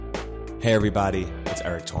Hey everybody, it's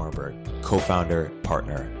Eric Torenberg, co-founder,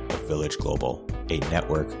 partner of Village Global, a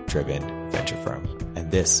network-driven venture firm.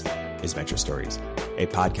 And this is Venture Stories, a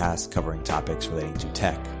podcast covering topics relating to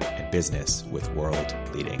tech and business with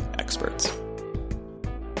world-leading experts.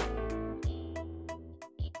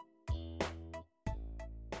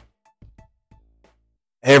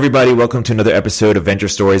 Hey everybody, welcome to another episode of Venture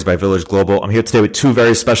Stories by Village Global. I'm here today with two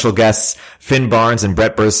very special guests, Finn Barnes and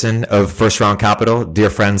Brett Burson of First Round Capital,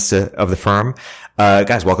 dear friends of the firm.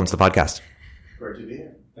 Guys, welcome to the podcast. Great to be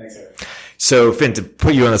here. Thanks, Eric. So Finn, to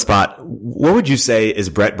put you on the spot, what would you say is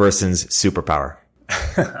Brett Burson's superpower?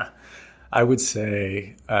 I would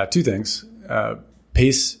say two things,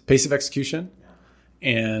 pace of execution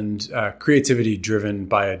and creativity driven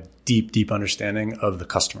by a deep understanding of the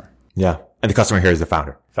customer. Yeah. And the customer here is the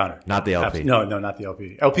founder. Not the LP. No, not the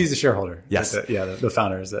LP. LP is the shareholder. Yes. The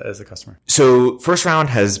founder is the customer. So First Round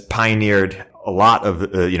has pioneered a lot of,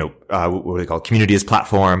 what do they call it? Community as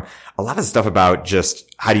platform, a lot of stuff about just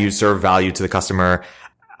how do you serve value to the customer.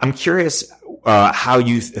 I'm curious, how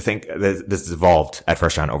you think that this has evolved at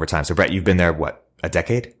First Round over time. So Brett, you've been there, what, a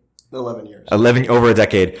decade? 11 years. Over a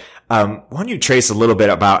decade. Why don't you trace a little bit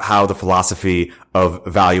about how the philosophy of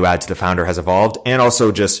value add to the founder has evolved, and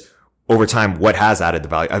also just over time, what has added the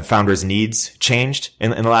value? Have founders' needs changed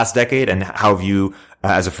in the last decade, and how have you,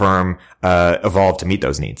 as a firm, evolved to meet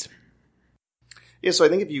those needs? Yeah, so I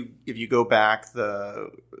think if you go back, the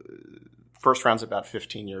First Round's about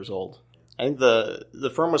 15 years old. I think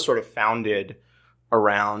the firm was sort of founded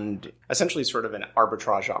around essentially sort of an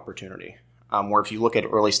arbitrage opportunity, where if you look at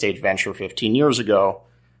early stage venture 15 years ago,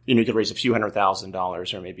 you could raise a few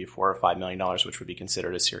 $100,000 or maybe $4 or $5 million, which would be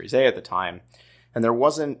considered a Series A at the time. And there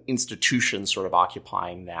wasn't institutions sort of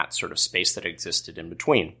occupying that sort of space that existed in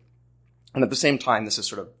between. And at the same time, this is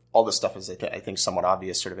sort of, all this stuff is, I think, somewhat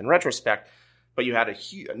obvious sort of in retrospect, but you had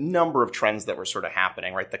a number of trends that were sort of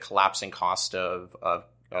happening, right? The collapsing cost of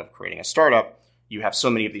creating a startup. You have so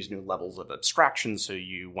many of these new levels of abstraction. So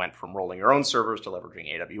you went from rolling your own servers to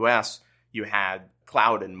leveraging AWS. You had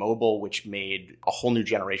cloud and mobile, which made a whole new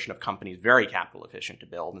generation of companies very capital efficient to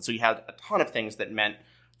build. And so you had a ton of things that meant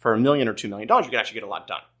for $1 million or $2 million, you could actually get a lot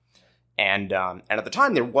done. And at the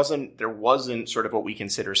time, there wasn't sort of what we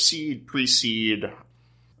consider seed, pre-seed.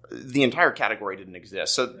 The entire category didn't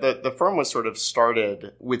exist. So the firm was sort of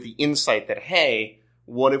started with the insight that, hey,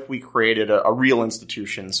 what if we created a real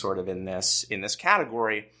institution sort of in this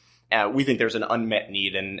category? We think there's an unmet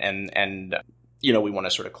need, and we want to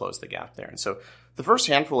sort of close the gap there. And so the first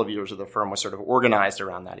handful of years of the firm was sort of organized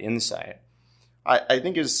around that insight. I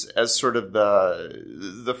think as sort of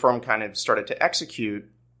the firm kind of started to execute,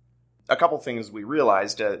 a couple things we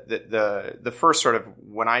realized that the first sort of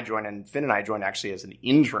when I joined, and Finn and I joined actually as an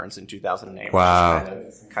interns in 2008. Wow. Which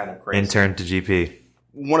is kind of crazy. Intern to GP.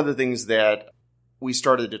 One of the things that we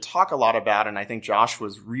started to talk a lot about, and I think Josh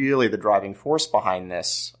was really the driving force behind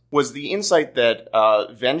this, was the insight that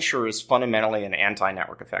venture is fundamentally an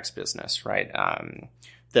anti-network effects business, right?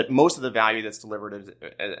 That most of the value that's delivered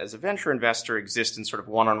as a venture investor exists in sort of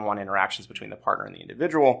one-on-one interactions between the partner and the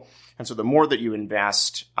individual. And so the more that you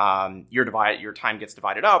invest, your time gets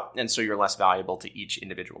divided up, and so you're less valuable to each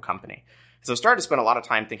individual company. So I started to spend a lot of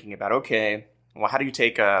time thinking about, okay, well, how do you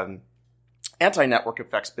take an anti-network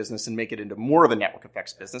effects business and make it into more of a network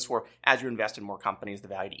effects business where as you invest in more companies, the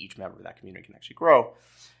value to each member of that community can actually grow?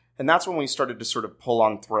 And that's when we started to sort of pull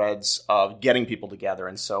on threads of getting people together.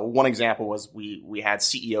 And so one example was we had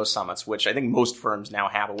CEO summits, which I think most firms now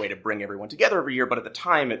have a way to bring everyone together every year. But at the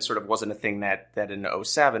time, it sort of wasn't a thing that in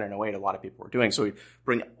 2007 and 2008, a lot of people were doing. So we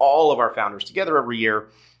bring all of our founders together every year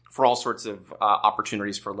for all sorts of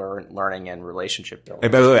opportunities for learning and relationship building. Hey,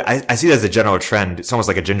 by the way, I see that as a general trend. It's almost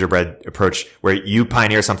like a gingerbread approach where you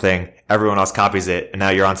pioneer something, everyone else copies it, and now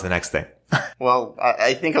you're on to the next thing. Well,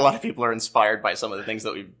 I think a lot of people are inspired by some of the things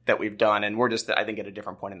that we've done, and we're just, I think, at a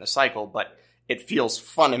different point in the cycle. But it feels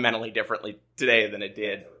fundamentally differently today than it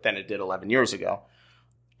did 11 years ago.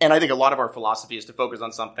 And I think a lot of our philosophy is to focus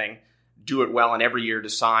on something, do it well, and every year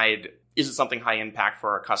decide, is it something high impact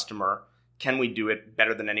for our customer? Can we do it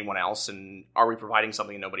better than anyone else? And are we providing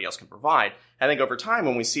something nobody else can provide? I think over time,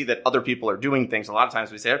 when we see that other people are doing things, a lot of times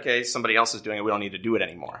we say, okay, somebody else is doing it. We don't need to do it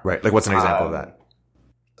anymore. Right. Like what's an example of that?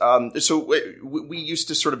 So we used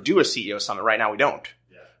to sort of do a CEO summit. Right now we don't.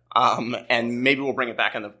 And maybe we'll bring it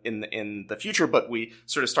back in the future, but we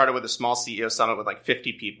sort of started with a small CEO summit with like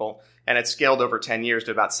 50 people, and it scaled over 10 years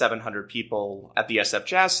to about 700 people at the SF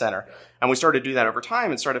Jazz Center. And we started to do that over time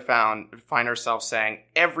and started find ourselves saying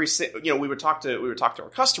we would talk to our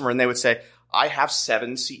customer, and they would say, I have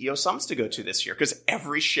 7 CEO summits to go to this year because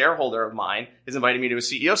every shareholder of mine is inviting me to a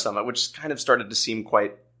CEO summit, which kind of started to seem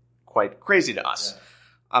quite quite crazy to us.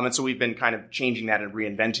 And so we've been kind of changing that and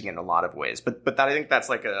reinventing it in a lot of ways. But that, I think that's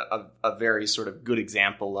like a very sort of good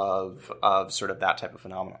example of sort of that type of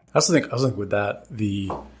phenomenon. I also think with that,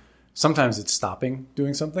 sometimes it's stopping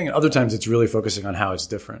doing something, and other times it's really focusing on how it's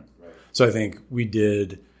different. Right. So I think we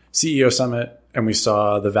did CEO Summit and we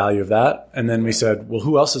saw the value of that. And then we said, well,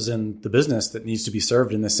 who else is in the business that needs to be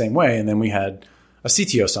served in the same way? And then we had a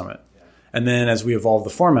CTO Summit. And then as we evolved the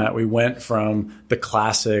format, we went from the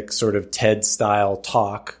classic sort of TED style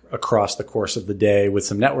talk across the course of the day with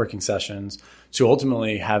some networking sessions to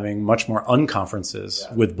ultimately having much more unconferences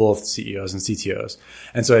with both CEOs and CTOs.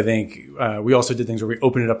 And so I think we also did things where we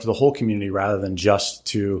opened it up to the whole community rather than just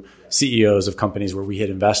to CEOs of companies where we had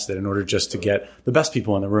invested in order just to get the best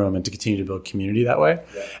people in the room and to continue to build community that way.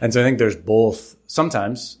 Yeah. And so I think there's both.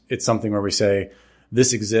 Sometimes it's something where we say,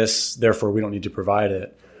 this exists, therefore we don't need to provide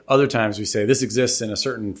it. Other times we say this exists in a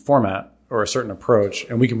certain format or a certain approach,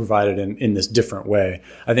 and we can provide it in this different way.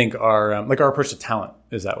 I think our approach to talent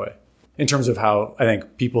is that way. In terms of how I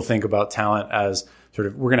think people think about talent as sort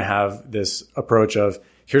of, we're going to have this approach of,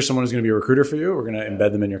 here's someone who's going to be a recruiter for you. We're going to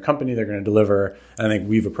embed them in your company. They're going to deliver. And I think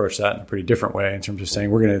we've approached that in a pretty different way in terms of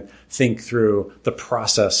saying we're going to think through the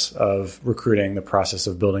process of recruiting, the process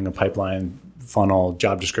of building a pipeline, funnel,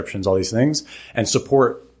 job descriptions, all these things, and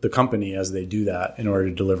support the company as they do that in order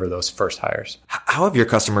to deliver those first hires. How have your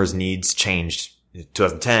customers' needs changed?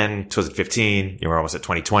 2010, 2015, we're almost at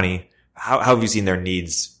 2020. How have you seen their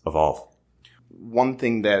needs evolve? One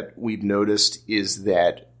thing that we've noticed is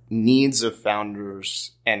that needs of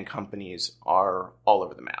founders and companies are all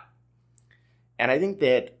over the map. And I think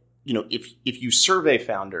that, if you survey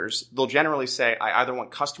founders, they'll generally say, I either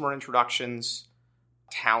want customer introductions,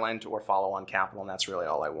 talent, or follow-on capital, and that's really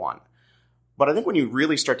all I want. But I think when you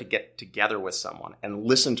really start to get together with someone and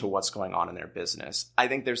listen to what's going on in their business, I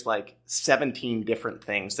think there's like 17 different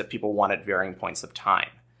things that people want at varying points of time.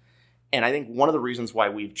 And I think one of the reasons why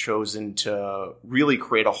we've chosen to really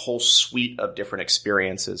create a whole suite of different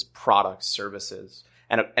experiences, products, services,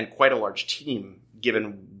 and quite a large team,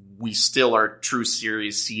 given we still are true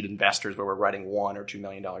Series seed investors where we're writing $1 or $2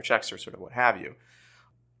 million checks or sort of what have you.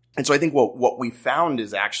 And so I think what we found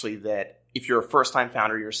is actually that if you're a first-time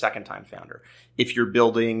founder, you're a second-time founder. If you're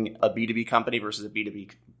building a B2B company versus a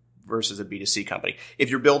B2C company. If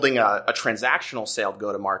you're building a transactional sale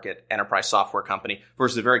go-to-market enterprise software company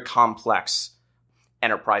versus a very complex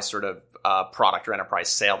enterprise sort of product or enterprise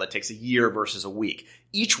sale that takes a year versus a week.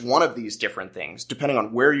 Each one of these different things, depending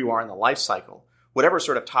on where you are in the life cycle, whatever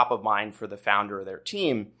sort of top of mind for the founder or their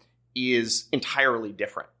team is entirely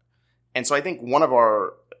different. And so I think one of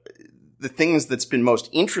the things that's been most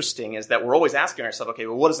interesting is that we're always asking ourselves, okay,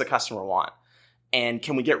 well, what does the customer want? And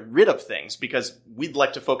can we get rid of things? Because we'd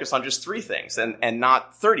like to focus on just 3 things and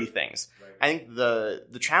not 30 things. Right. I think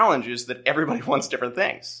the challenge is that everybody wants different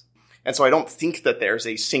things. And so I don't think that there's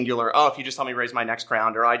a singular, if you just help me raise my next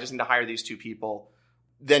round, or I just need to hire these 2 people,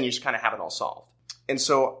 then you just kind of have it all solved. And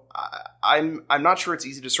so I'm not sure it's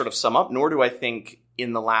easy to sort of sum up, nor do I think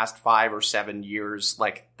in the last 5 or 7 years,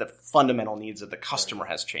 like the fundamental needs of the customer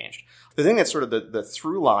has changed. The thing that's sort of the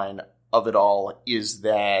through line of it all is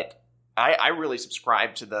that I really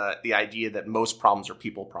subscribe to the idea that most problems are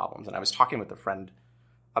people problems. And I was talking with a friend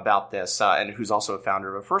about this, and who's also a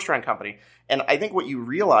founder of a first round company. And I think what you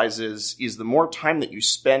realize is the more time that you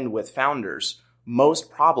spend with founders, most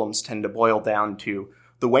problems tend to boil down to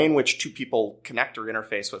the way in which 2 people connect or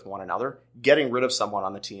interface with one another, getting rid of someone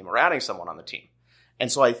on the team or adding someone on the team.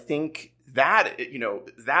 And so I think that,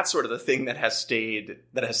 that's sort of the thing that has stayed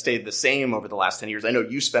the same over the last 10 years. I know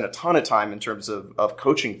you spent a ton of time in terms of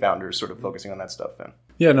coaching founders, sort of focusing on that stuff then.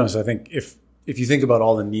 Yeah, no. So I think if you think about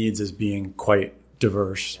all the needs as being quite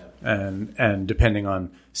diverse and depending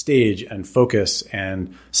on stage and focus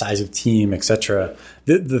and size of team, et cetera,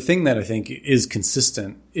 the thing that I think is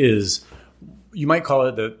consistent is, you might call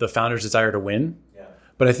it the founder's desire to win. Yeah.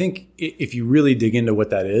 But I think if you really dig into what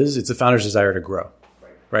that is, it's the founder's desire to grow.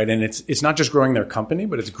 Right. And it's not just growing their company,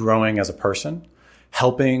 but it's growing as a person,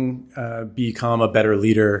 helping become a better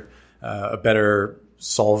leader, a better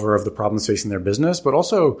solver of the problems facing their business, but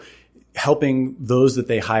also helping those that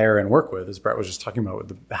they hire and work with, as Brett was just talking about,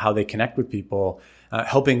 with how they connect with people,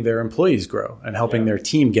 helping their employees grow and helping their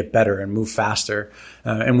team get better and move faster.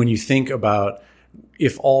 And when you think about,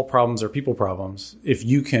 if all problems are people problems, if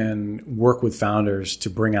you can work with founders to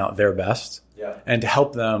bring out their best and to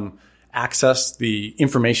help them access the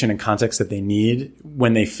information and context that they need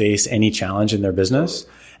when they face any challenge in their business,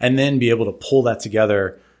 and then be able to pull that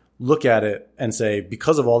together, look at it and say,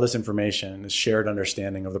 because of all this information, this shared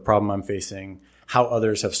understanding of the problem I'm facing, how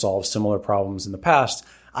others have solved similar problems in the past,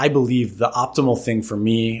 I believe the optimal thing for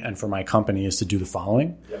me and for my company is to do the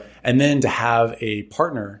following. And then to have a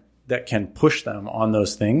partner that can push them on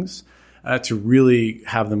those things to really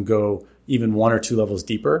have them go even 1 or 2 levels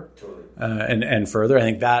deeper and further. I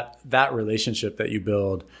think that relationship that you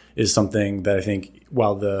build is something that I think,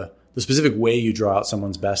 while the specific way you draw out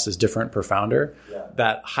someone's best is different per founder,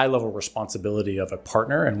 that high level responsibility of a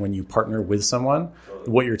partner. And when you partner with someone,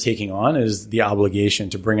 what you're taking on is the obligation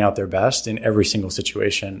to bring out their best in every single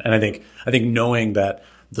situation. And I think knowing that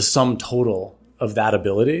the sum total of that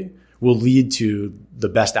ability will lead to the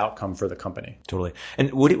best outcome for the company. Totally.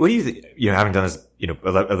 And what do you think, having done this,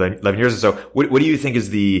 11 years or so, what do you think is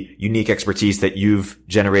the unique expertise that you've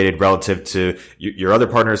generated relative to your other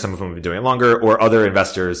partners, some of whom have been doing it longer, or other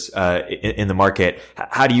investors, in the market?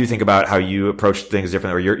 How do you think about how you approach things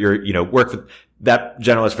differently, or you're work with that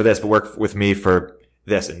generalist for this, but work with me for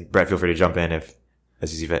this? And Brett, feel free to jump in as you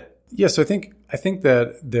see fit. Yeah. So I think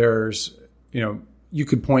that there's, you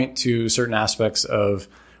could point to certain aspects of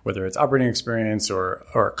whether it's operating experience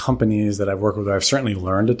or companies that I've worked with, I've certainly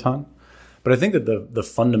learned a ton. But I think that the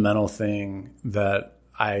fundamental thing that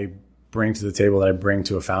I bring to the table, that I bring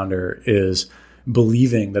to a founder, is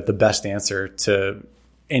believing that the best answer to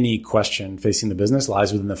any question facing the business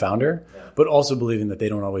lies within the founder, but also believing that they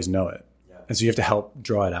don't always know it. And so you have to help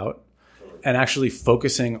draw it out and actually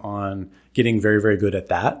focusing on getting very, very good at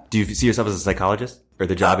that. Do you see yourself as a psychologist? Or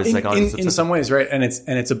the job is psychologist? In some ways, right? And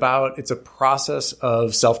it's a process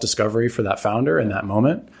of self-discovery for that founder in that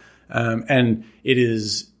moment. And it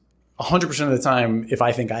is 100% of the time, if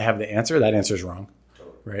I think I have the answer, that answer is wrong,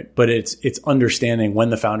 right? But it's understanding when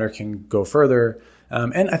the founder can go further.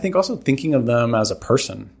 And I think also thinking of them as a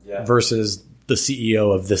person versus the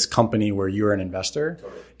CEO of this company where you're an investor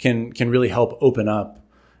can really help open up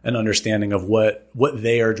an understanding of what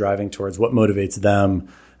they are driving towards, what motivates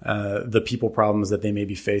them, the people problems that they may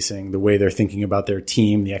be facing, the way they're thinking about their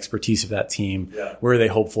team, the expertise of that team, where are they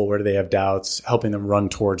hopeful, where do they have doubts, helping them run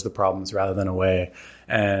towards the problems rather than away,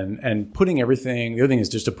 and putting everything. The other thing is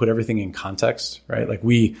just to put everything in context, right? Like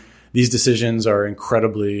these decisions are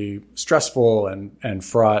incredibly stressful and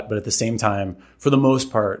fraught, but at the same time, for the most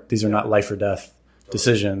part, these are not life or death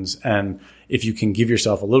decisions. And if you can give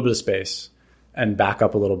yourself a little bit of space and back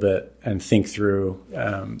up a little bit and think through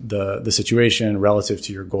the situation relative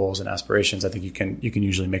to your goals and aspirations, I think you can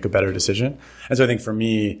usually make a better decision. And so I think for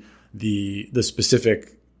me, the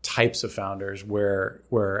specific types of founders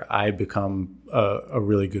where I become a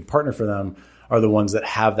really good partner for them are the ones that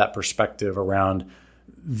have that perspective around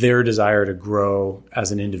their desire to grow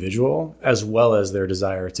as an individual, as well as their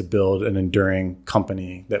desire to build an enduring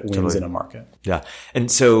company that wins in a market. Yeah. And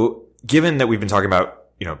so given that we've been talking about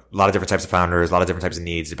a lot of different types of founders, a lot of different types of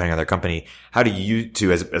needs depending on their company, how do you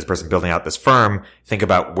two, as a person building out this firm, think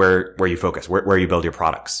about where you focus, where you build your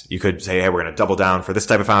products? You could say, hey, we're going to double down for this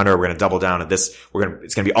type of founder. We're going to double down at this.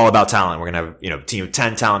 It's going to be all about talent. We're going to have, a team of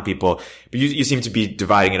 10 talent people, but you seem to be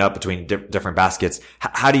dividing it up between different baskets.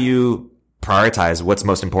 How do you prioritize what's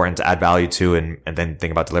most important to add value to and then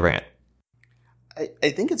think about delivering it?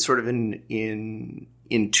 I think it's sort of in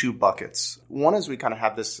 2 buckets. One is we kind of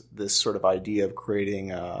have this sort of idea of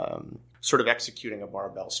creating, sort of executing a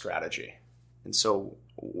barbell strategy. And so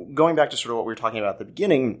going back to sort of what we were talking about at the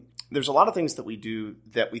beginning, there's a lot of things that we do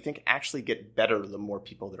that we think actually get better the more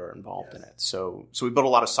people that are involved in it. So we build a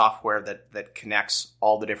lot of software that connects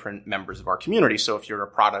all the different members of our community. So if you're a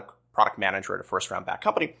product manager at a first round back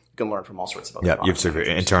company, you can learn from all sorts of other product you have sort of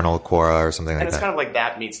internal Quora or something like that. And it's kind of like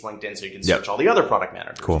that meets LinkedIn, so you can search all the other product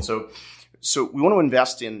managers. Cool. So we want to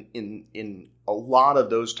invest in a lot of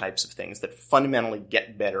those types of things that fundamentally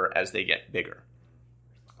get better as they get bigger.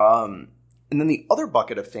 And then the other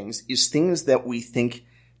bucket of things is things that we think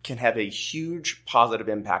can have a huge positive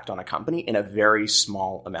impact on a company in a very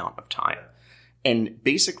small amount of time. And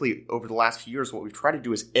basically, over the last few years, what we've tried to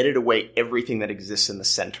do is edit away everything that exists in the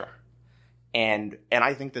center. And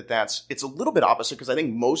I think it's a little bit opposite, because I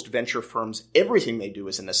think most venture firms, everything they do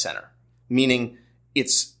is in the center, meaning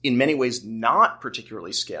it's in many ways not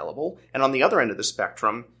particularly scalable. And on the other end of the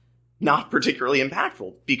spectrum, not particularly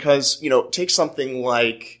impactful, because, take something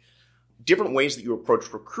like different ways that you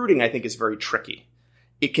approach recruiting, I think is very tricky.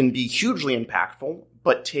 It can be hugely impactful,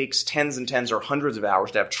 but takes tens and tens or hundreds of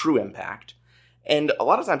hours to have true impact. And a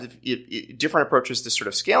lot of times, if different approaches to sort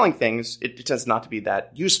of scaling things, it tends not to be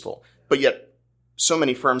that useful. But yet, so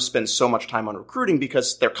many firms spend so much time on recruiting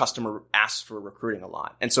because their customer asks for recruiting a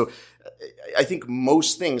lot. And so I think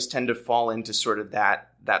most things tend to fall into sort of that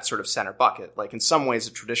sort of center bucket. Like in some ways,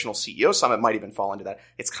 a traditional CEO summit might even fall into that.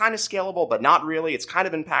 It's kind of scalable, but not really. It's kind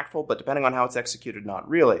of impactful, but depending on how it's executed, not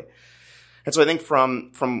really. And so I think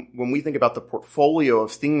from when we think about the portfolio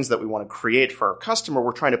of things that we want to create for our customer,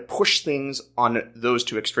 we're trying to push things on those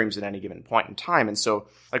two extremes at any given point in time. And so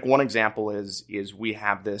like one example is we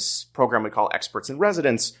have this program we call Experts in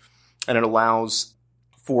Residence, and it allows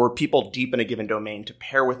for people deep in a given domain to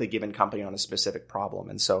pair with a given company on a specific problem.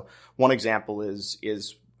 And so one example is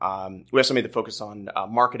we have somebody that focuses on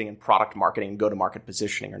marketing and product marketing, go-to-market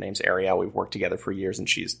positioning. Her name's Ariel. We've worked together for years, and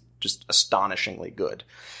she's just astonishingly good.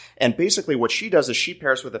 And basically what she does is she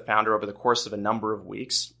pairs with a founder over the course of a number of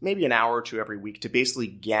weeks, maybe an hour or two every week, to basically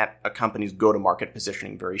get a company's go-to-market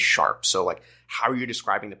positioning very sharp. So like, how are you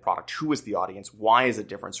describing the product? Who is the audience? Why is it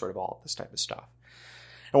different? Sort of all of this type of stuff.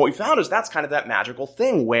 And what we found is that's kind of that magical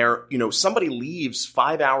thing where, somebody leaves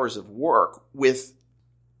 5 hours of work with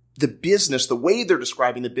the business, the way they're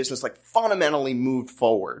describing the business, like fundamentally moved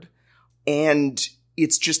forward. And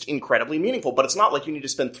it's just incredibly meaningful, but it's not like you need to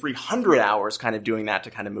spend 300 hours kind of doing that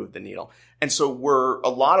to kind of move the needle. And so a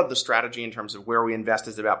lot of the strategy in terms of where we invest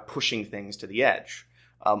is about pushing things to the edge.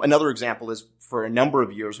 Another example is for a number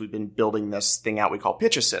of years, we've been building this thing out we call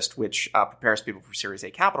Pitch Assist, which prepares people for Series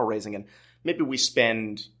A capital raising. And maybe we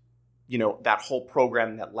spend, that whole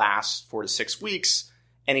program that lasts 4 to 6 weeks,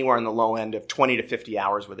 anywhere in the low end of 20 to 50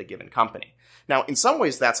 hours with a given company. Now, in some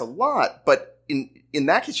ways, that's a lot, but in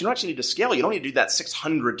that case, you don't actually need to scale. You don't need to do that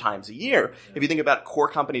 600 times a year. Yeah. If you think about core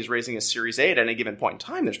companies raising a Series A at any given point in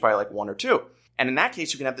time, there's probably like 1 or 2. And in that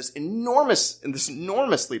case, you can have this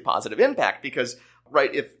enormously positive impact because, right,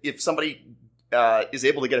 if somebody is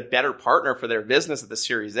able to get a better partner for their business at the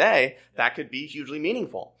Series A, that could be hugely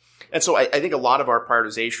meaningful. And so I think a lot of our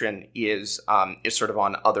prioritization is sort of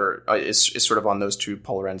on is sort of on those two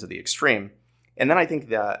polar ends of the extreme. And then I think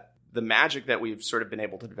that the magic that we've sort of been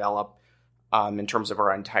able to develop in terms of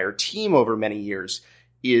our entire team over many years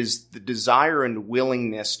is the desire and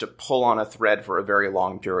willingness to pull on a thread for a very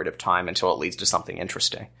long period of time until it leads to something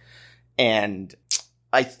interesting. And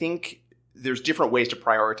I think there's different ways to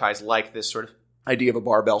prioritize, like this sort of idea of a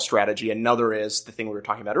barbell strategy. Another is the thing we were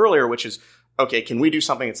talking about earlier, which is, okay, can we do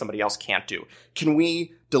something that somebody else can't do? Can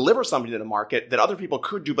we deliver something to the market that other people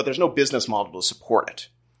could do, but there's no business model to support it?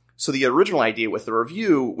 So the original idea with the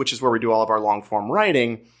review, which is where we do all of our long form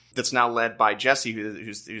writing, that's now led by Jesse,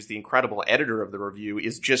 who's the incredible editor of the review,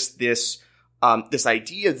 is just this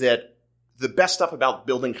idea that the best stuff about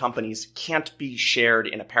building companies can't be shared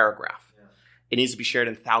in a paragraph. Yeah. It needs to be shared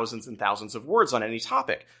in thousands and thousands of words on any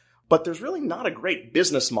topic. But there's really not a great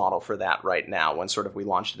business model for that right now when sort of we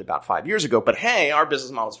launched it about 5 years ago. But hey, our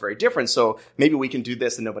business model is very different, so maybe we can do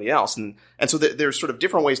this and nobody else. And so there's sort of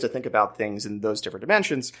different ways to think about things in those different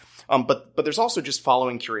dimensions. But there's also just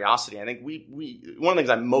following curiosity. I think we one of the things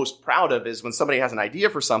I'm most proud of is when somebody has an idea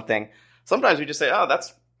for something, sometimes we just say, oh,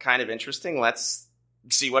 that's kind of interesting. Let's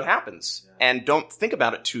see what happens. Yeah. And don't think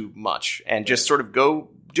about it too much and just sort of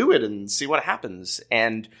go do it and see what happens.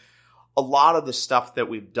 And a lot of the stuff that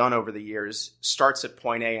we've done over the years starts at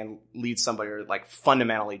point A and leads somewhere like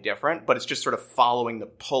fundamentally different, but it's just sort of following the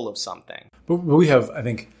pull of something. But we have, I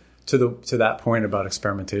think, to that point about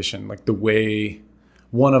experimentation, like the way,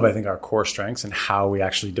 one of, I think, our core strengths and how we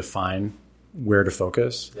actually define where to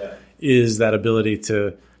focus is that ability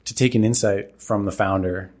to take an insight from the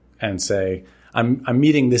founder and say, I'm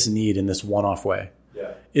meeting this need in this one-off way.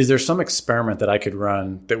 Yeah. Is there some experiment that I could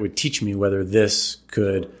run that would teach me whether this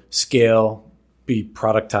could scale, be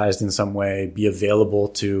productized in some way, be available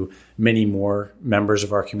to many more members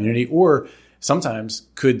of our community, or sometimes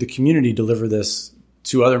could the community deliver this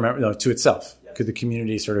to other members, to itself? Yeah. Could the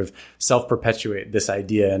community sort of self-perpetuate this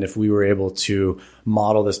idea? And if we were able to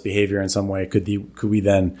model this behavior in some way, could we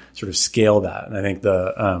then sort of scale that? And I think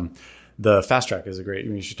the Fast Track is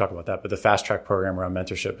you should talk about that, but the Fast Track program around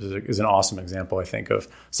mentorship is an awesome example, I think, of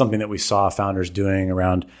something that we saw founders doing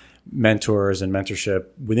around mentors and mentorship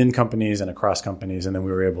within companies and across companies. And then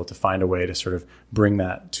we were able to find a way to sort of bring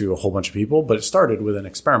that to a whole bunch of people. But it started with an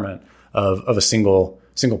experiment of a single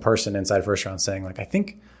person inside First Round saying, like, I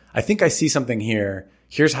think I see something here.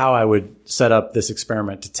 Here's how I would set up this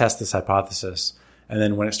experiment to test this hypothesis. And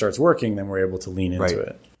then when it starts working, then we're able to lean into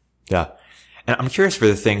it. Yeah. And I'm curious for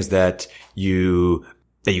the things that you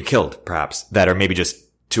killed, perhaps, that are maybe just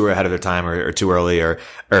too ahead of their time or too early or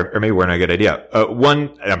maybe weren't a good idea.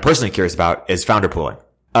 One I'm personally curious about is founder pooling.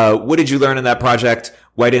 What did you learn in that project?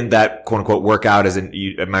 Why didn't that quote unquote work out? My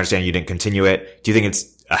understanding, you didn't continue it. Do you think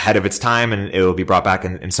it's ahead of its time and it will be brought back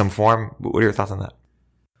in some form? What are your thoughts on that?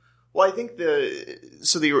 Well, I think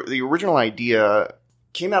the original idea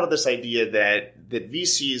came out of this idea that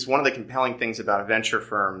VCs, one of the compelling things about a venture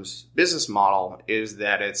firm's business model is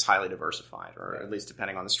that it's highly diversified, or at least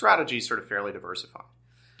depending on the strategy, sort of fairly diversified.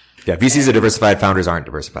 Yeah, VCs are diversified, founders aren't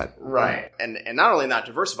diversified. Right. And not only not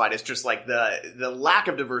diversified, it's just like the lack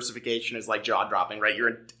of diversification is like jaw dropping, right? You're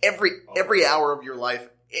in every hour of your life,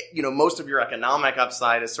 most of your economic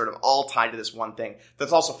upside is sort of all tied to this one thing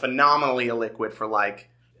that's also phenomenally illiquid for like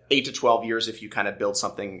 8 to 12 years if you kind of build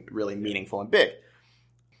something really meaningful and big.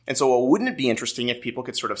 And so wouldn't it be interesting if people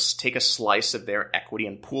could sort of take a slice of their equity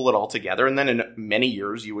and pool it all together, and then in many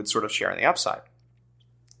years you would sort of share in the upside?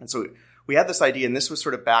 And so we had this idea, and this was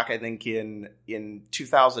sort of back, I think, in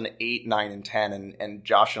 2008, 9, and 10, and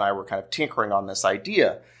Josh and I were kind of tinkering on this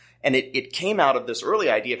idea. And it came out of this early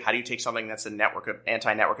idea of how do you take something that's a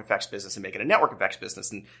anti-network effects business and make it a network effects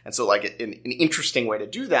business. And so like an interesting way to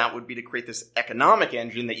do that would be to create this economic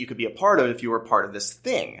engine that you could be a part of if you were part of this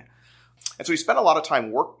thing. And so we spent a lot of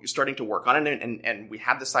time starting to work on it, and we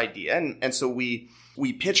had this idea, and so we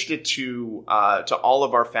pitched it to all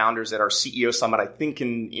of our founders at our CEO summit, I think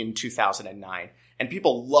in 2009, and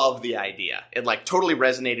people loved the idea. It like totally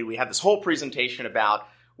resonated. We had this whole presentation about,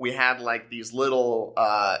 we had like these little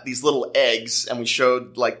eggs, and we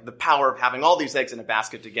showed like the power of having all these eggs in a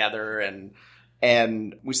basket together,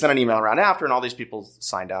 and we sent an email around after, and all these people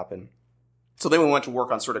signed up. And so then we went to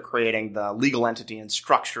work on sort of creating the legal entity and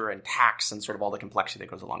structure and tax and sort of all the complexity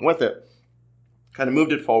that goes along with it. Kind of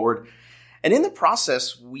moved it forward. And in the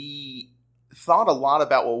process, we thought a lot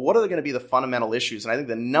about, well, what are going to be the fundamental issues? And I think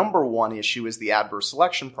the number one issue is the adverse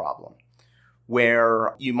selection problem,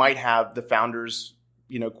 where you might have the founders,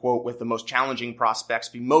 quote, with the most challenging prospects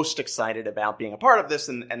be most excited about being a part of this,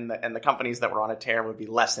 and the companies that were on a tear would be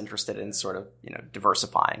less interested in sort of,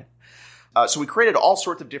 diversifying. So we created all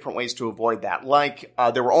sorts of different ways to avoid that. Like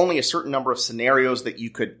there were only a certain number of scenarios that you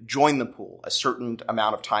could join the pool, a certain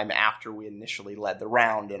amount of time after we initially led the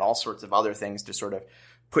round, and all sorts of other things to sort of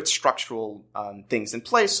put structural things in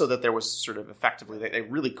place so that there was sort of effectively, they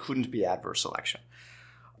really couldn't be adverse selection.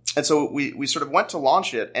 And so we sort of went to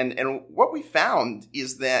launch it. And what we found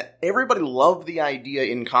is that everybody loved the idea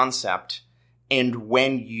in concept. And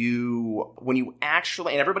when you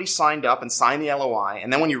actually, and everybody signed up and signed the LOI,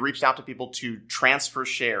 and then when you reached out to people to transfer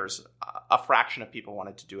shares, a fraction of people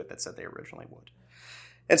wanted to do it that said they originally would.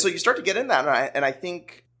 And so you start to get in that, and I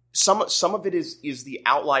think some of it is the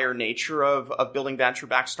outlier nature of building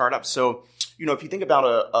venture-backed startups. So, if you think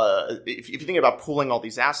about if you think about pooling all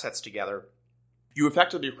these assets together, you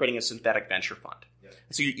effectively are creating a synthetic venture fund.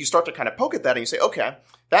 So you start to kind of poke at that and you say, okay,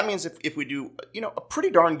 that means if we do, a pretty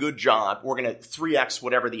darn good job, we're going to 3x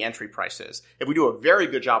whatever the entry price is. If we do a very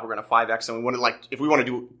good job, we're going to 5x. And we want to if we want to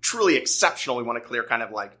do truly exceptional, we want to clear kind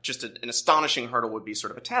of like just an astonishing hurdle would be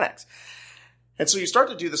sort of a 10x. And so you start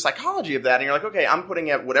to do the psychology of that, and you're like, okay, I'm putting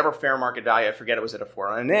at whatever fair market value, I forget it was at a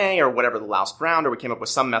 401A or whatever the last round, or we came up with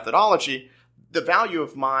some methodology. The value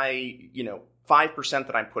of my, 5%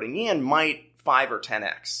 that I'm putting in might 5 or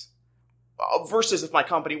 10x. Versus if my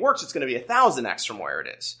company works, it's going to be 1,000x from where it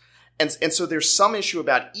is. And so there's some issue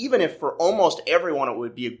about, even if for almost everyone it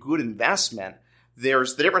would be a good investment,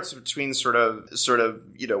 there's the difference between sort of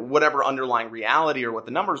whatever underlying reality or what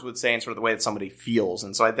the numbers would say and sort of the way that somebody feels.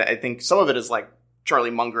 And so I think some of it is like Charlie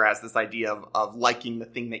Munger has this idea of liking the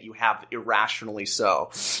thing that you have irrationally so.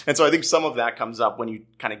 And so I think some of that comes up when you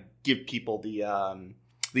kind of give people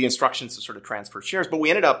the instructions to sort of transfer shares. But we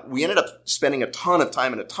ended up spending a ton of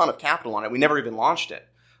time and a ton of capital on it. We never even launched it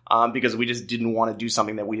because we just didn't want to do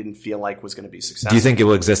something that we didn't feel like was going to be successful. Do you think it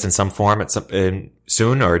will exist in some form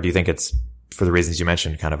soon, or do you think it's, for the reasons you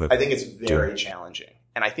mentioned, kind of I think it's very challenging.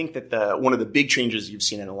 And I think that one of the big changes you've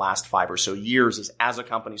seen in the last 5 or so years is as a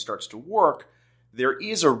company starts to work, there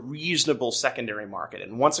is a reasonable secondary market.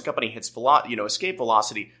 And once a company hits escape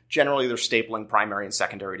velocity, generally they're stapling primary and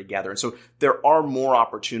secondary together. And so there are more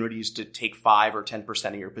opportunities to take 5 or 10%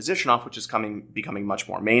 of your position off, which is becoming much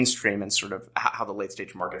more mainstream and sort of how the late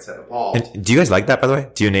stage markets have evolved. And do you guys like that, by the way?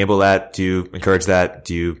 Do you enable that? Do you encourage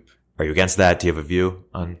that? Are you against that? Do you have a view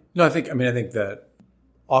on? No, I think that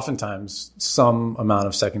oftentimes some amount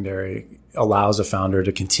of secondary allows a founder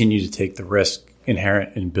to continue to take the risk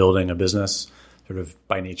inherent in building a business sort of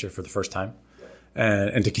by nature for the first time,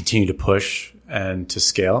 and to continue to push and to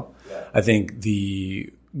scale. Yeah. I think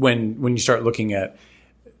when you start looking at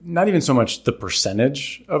not even so much the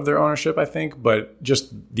percentage of their ownership, I think, but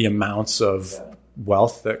just the amounts of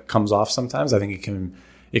wealth that comes off sometimes, I think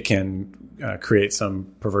it can create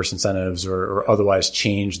some perverse incentives or otherwise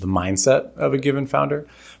change the mindset of a given founder.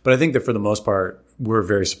 But I think that for the most part, we're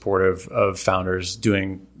very supportive of founders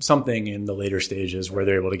doing something in the later stages where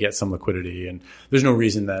they're able to get some liquidity. And there's no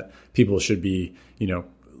reason that people should be,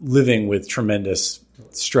 living with tremendous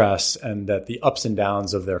stress, and that the ups and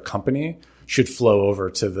downs of their company should flow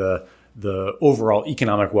over to the overall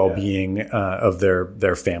economic well-being of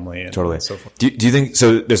their family and Totally. so forth. Do you think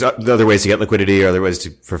so? There's other ways to get liquidity, or other ways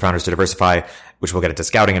for founders to diversify, which we'll get into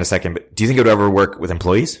scouting in a second. But do you think it would ever work with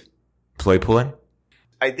employee pooling?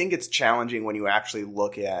 I think it's challenging when you actually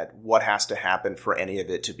look at what has to happen for any of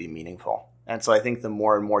it to be meaningful. And so I think the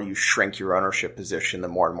more and more you shrink your ownership position, the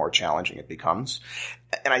more and more challenging it becomes.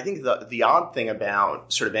 And I think the odd thing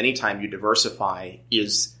about sort of any time you diversify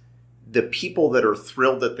is the people that are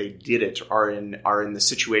thrilled that they did it are in the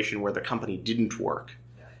situation where the company didn't work.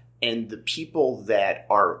 And the people that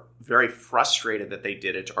are very frustrated that they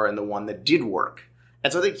did it are in the one that did work.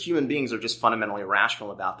 And so I think human beings are just fundamentally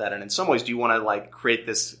rational about that. And in some ways, do you want to like create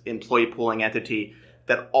this employee pooling entity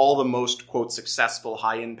that all the most, quote, successful,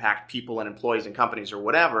 high impact people and employees and companies or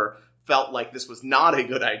whatever felt like this was not a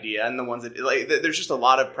good idea, and the ones that like, there's just a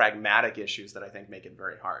lot of pragmatic issues that I think make it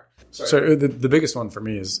very hard. So the biggest one for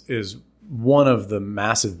me is one of the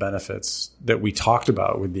massive benefits that we talked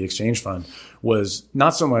about with the exchange fund was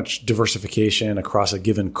not so much diversification across a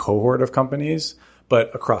given cohort of companies,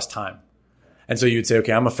 but across time. And so you'd say,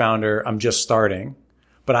 okay, I'm a founder, I'm just starting,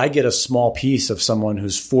 but I get a small piece of someone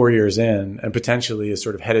who's 4 years in and potentially is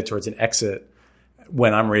sort of headed towards an exit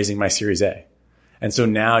when I'm raising my Series A. And so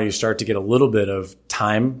now you start to get a little bit of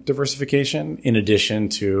time diversification in addition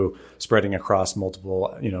to spreading across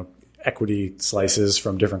multiple, equity slices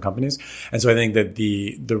from different companies. And so I think that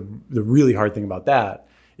the really hard thing about that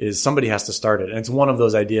is somebody has to start it. And it's one of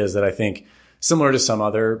those ideas that I think similar to some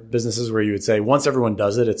other businesses where you would say, once everyone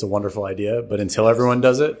does it, it's a wonderful idea. But until everyone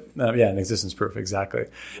does it, an existence proof. Exactly.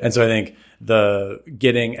 And so I think the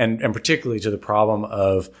getting, and particularly to the problem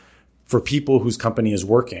of for people whose company is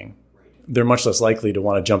working, they're much less likely to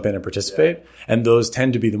want to jump in and participate. Yeah. And those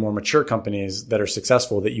tend to be the more mature companies that are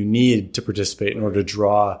successful that you need to participate in order to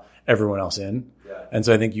draw everyone else in. Yeah. And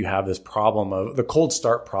so I think you have this problem of the cold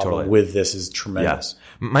start problem with this is tremendous.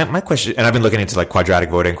 Yeah. My question, and I've been looking into like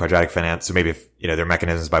quadratic voting, quadratic finance. So maybe if, there are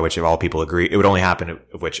mechanisms by which if all people agree, it would only happen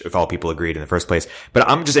if all people agreed in the first place. But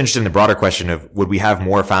I'm just interested in the broader question of would we have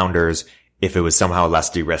more founders if it was somehow less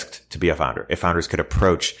de-risked to be a founder, if founders could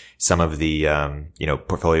approach some of the,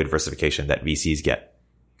 portfolio diversification that VCs get,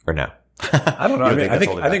 or no? I don't know. I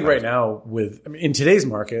think right now in today's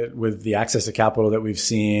market, with the access to capital that we've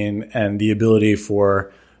seen and the ability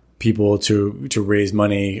for people to raise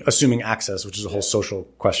money, assuming access, which is a whole social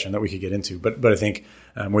question that we could get into, but I think,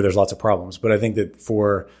 where there's lots of problems, but I think that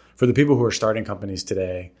for the people who are starting companies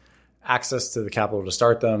today, access to the capital to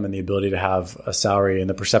start them and the ability to have a salary and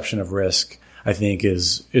the perception of risk, I think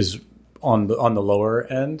is on the lower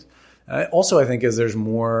end. Also, I think as there's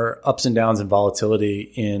more ups and downs and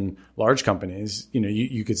volatility in large companies,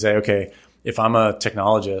 you could say, okay, if I'm a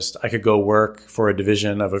technologist, I could go work for a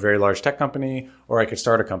division of a very large tech company, or I could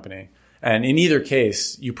start a company. And in either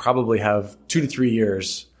case, you probably have 2 to 3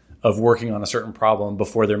 years of working on a certain problem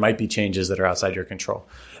before there might be changes that are outside your control.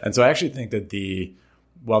 And so I actually think that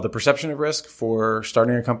while the perception of risk for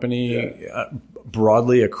starting a company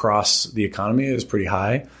broadly across the economy is pretty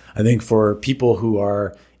high, I think for people who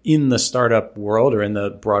are in the startup world or in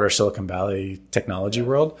the broader Silicon Valley technology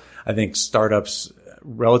world, I think startups'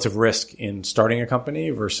 relative risk in starting a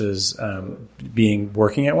company versus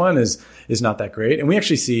working at one is not that great. And we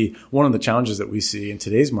actually see one of the challenges that we see in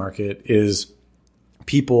today's market is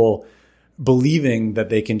people believing that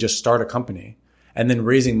they can just start a company and then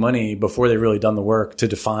raising money before they've really done the work to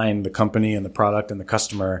define the company and the product and the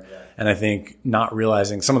customer. Yeah. And I think not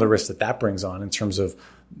realizing some of the risks that brings on in terms of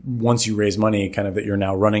once you raise money, kind of that you're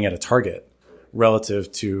now running at a target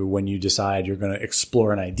relative to when you decide you're going to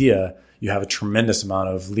explore an idea, you have a tremendous amount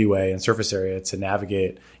of leeway and surface area to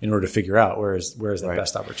navigate in order to figure out where is the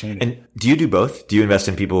best opportunity. And do you do both? Do you invest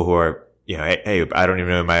in people who are, hey, I don't even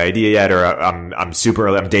know my idea yet, or I'm super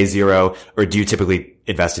early, I'm day zero, or do you typically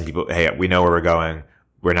invest in people, hey, we know where we're going,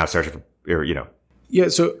 we're now searching for, Yeah,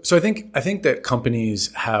 so I think that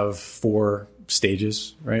companies have 4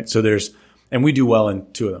 stages, right? So and we do well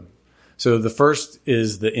in 2 of them. So the first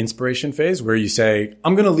is the inspiration phase where you say,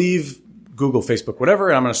 I'm going to leave Google, Facebook, whatever,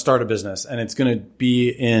 and I'm going to start a business, and it's going to be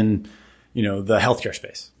in, the healthcare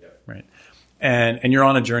space, right? And you're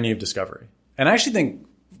on a journey of discovery. And I actually think,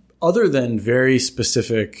 other than very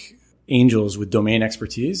specific angels with domain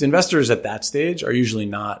expertise, investors at that stage are usually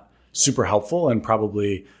not super helpful and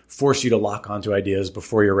probably force you to lock onto ideas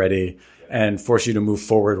before you're ready and force you to move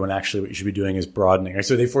forward when actually what you should be doing is broadening. Right?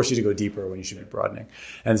 So they force you to go deeper when you should be broadening.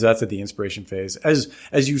 And so that's at the inspiration phase.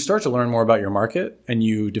 As you start to learn more about your market and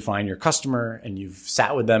you define your customer and you've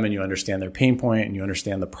sat with them and you understand their pain point and you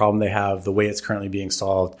understand the problem they have, the way it's currently being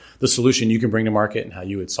solved, the solution you can bring to market and how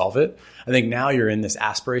you would solve it. I think now you're in this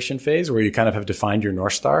aspiration phase where you kind of have defined your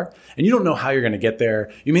North Star and you don't know how you're going to get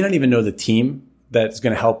there. You may not even know the team that's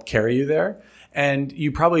going to help carry you there. And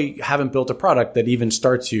you probably haven't built a product that even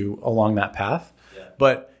starts you along that path,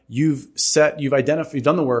 but you've done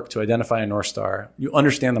the work to identify a North Star. You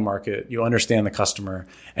understand the market, you understand the customer,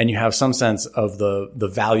 and you have some sense of the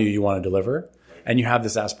value you want to deliver, and you have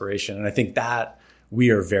this aspiration. And I think that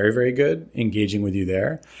we are very, very good engaging with you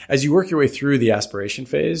there. As you work your way through the aspiration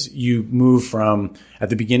phase, you move from, at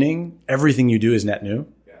the beginning, everything you do is net new.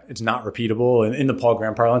 It's not repeatable. And in the Paul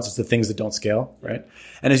Graham parlance, it's the things that don't scale, right?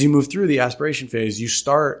 And as you move through the aspiration phase, you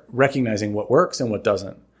start recognizing what works and what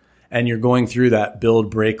doesn't. And you're going through that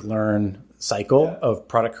build, break, learn cycle of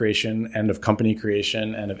product creation and of company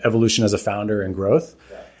creation and of evolution as a founder and growth.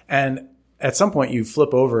 And at some point, you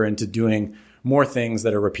flip over into doing more things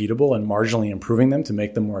that are repeatable and marginally improving them to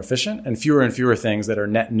make them more efficient and fewer things that are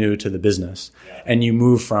net new to the business. And you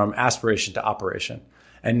move from aspiration to operation.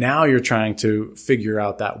 And now you're trying to figure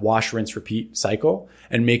out that wash, rinse, repeat cycle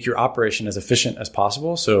and make your operation as efficient as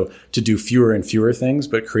possible. So to do fewer and fewer things,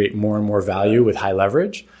 but create more and more value with high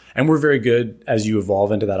leverage. And we're very good as you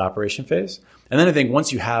evolve into that operation phase. And then I think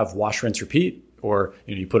once you have wash, rinse, repeat, or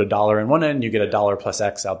you put $1 in one end, you get $1 plus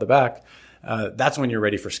X out the back, that's when you're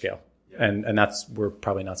ready for scale. And we're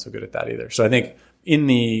probably not so good at that either. So I think in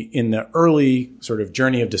the early sort of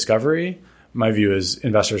journey of discovery, my view is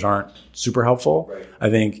investors aren't super helpful. Right. I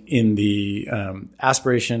think in the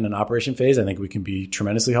aspiration and operation phase, I think we can be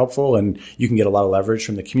tremendously helpful, and you can get a lot of leverage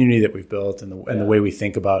from the community that we've built and the way we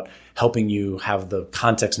think about helping you have the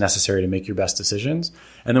context necessary to make your best decisions.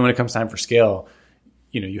 And then when it comes time for scale,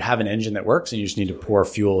 you have an engine that works, and you just need to pour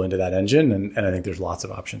fuel into that engine. And I think there's lots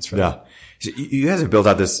of options for that. So you guys have built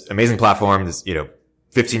out this amazing platform, this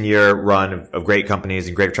 15-year run of great companies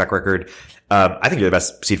and great track record. I think you're the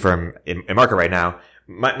best seed firm in market right now.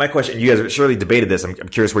 My question, you guys have surely debated this. I'm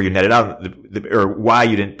curious where you netted out or why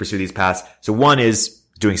you didn't pursue these paths. So one is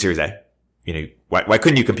doing Series A. Why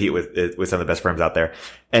couldn't you compete with some of the best firms out there?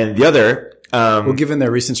 And the other, well, given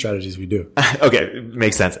their recent strategies, we do. Okay.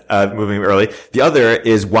 Makes sense. Moving early. The other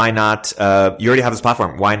is why not, you already have this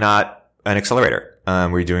platform. Why not an accelerator? Where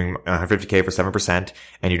you're doing $150K for 7%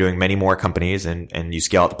 and you're doing many more companies and you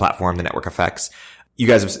scale out the platform, the network effects. You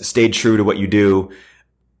guys have stayed true to what you do.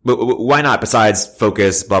 But why not, besides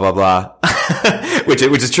focus, blah, blah, blah, which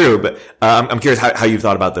is true. But I'm curious how you've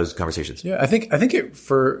thought about those conversations. Yeah, I think it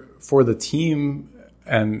for the team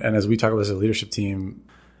and as we talk about as a leadership team,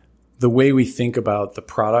 the way we think about the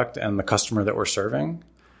product and the customer that we're serving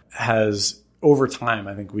has, over time,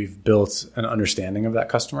 I think we've built an understanding of that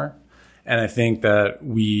customer. And I think that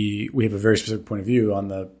we have a very specific point of view on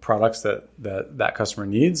the products that customer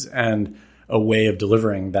needs and a way of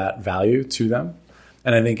delivering that value to them.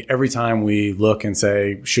 And I think every time we look and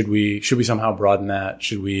say, should we somehow broaden that?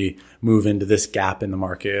 Should we move into this gap in the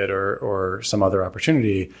market or some other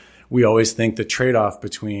opportunity? We always think the trade-off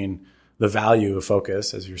between the value of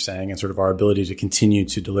focus, as you're saying, and sort of our ability to continue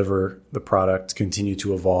to deliver the product, continue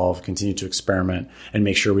to evolve, continue to experiment, and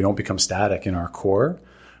make sure we don't become static in our core,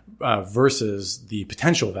 versus the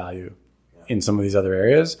potential value in some of these other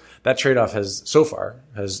areas. That trade-off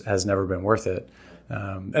has never been worth it.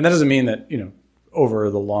 And that doesn't mean that, over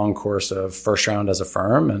the long course of first round as a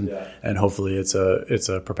firm and hopefully it's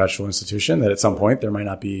a perpetual institution, that at some point there might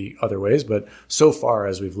not be other ways. But so far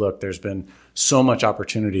as we've looked, there's been so much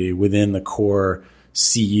opportunity within the core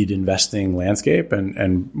seed investing landscape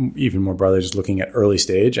and even more broadly just looking at early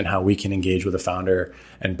stage and how we can engage with a founder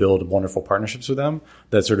and build wonderful partnerships with them,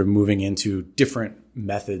 that sort of moving into different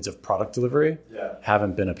methods of product delivery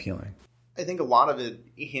haven't been appealing. I think a lot of it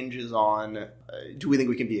hinges on, do we think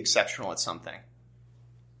we can be exceptional at something?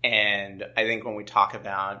 And I think when we talk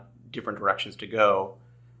about different directions to go,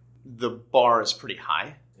 the bar is pretty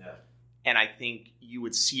high. Yeah. And I think you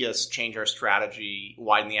would see us change our strategy,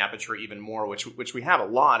 widen the aperture even more, which we have a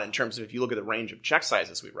lot in terms of, if you look at the range of check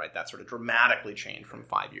sizes we write, that sort of dramatically changed from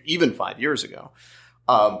 5 years, even 5 years ago.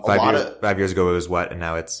 5 years ago it was what, and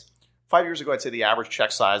now it's? 5 years ago, I'd say the average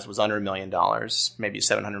check size was under $1 million, maybe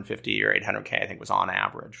 $750 or $800K, I think was on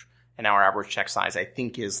average. And now our average check size, I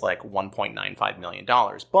think, is like $1.95 million.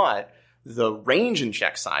 But the range in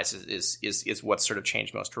check size is what's sort of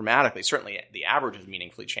changed most dramatically. Certainly the average has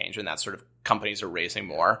meaningfully changed, and that's sort of companies are raising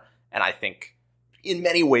more. And I think in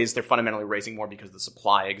many ways, they're fundamentally raising more because the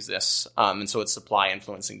supply exists. And so it's supply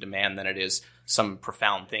influencing demand than it is some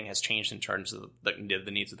profound thing has changed in terms of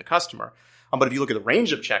the needs of the customer. But if you look at the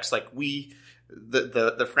range of checks, like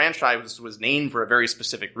the franchise was named for a very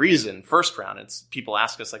specific reason. First round, it's people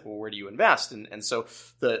ask us like, well, where do you invest? And so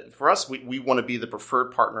for us, we want to be the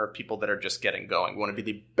preferred partner of people that are just getting going. We want to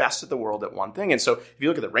be the best of the world at one thing. And so if you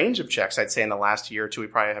look at the range of checks, I'd say in the last year or two, we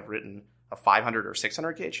probably have written a 500 or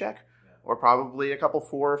 600K check, or probably a couple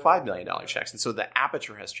 $4 or $5 million checks. And so the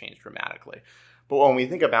aperture has changed dramatically. But when we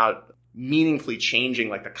think about meaningfully changing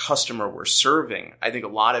like the customer we're serving, I think a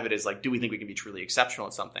lot of it is like, do we think we can be truly exceptional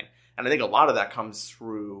at something? And I think a lot of that comes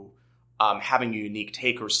through having a unique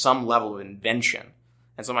take or some level of invention.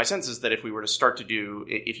 And so my sense is that if we were to start to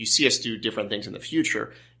if you see us do different things in the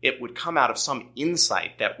future, it would come out of some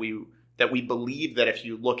insight that we believe that if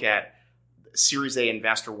you look at Series A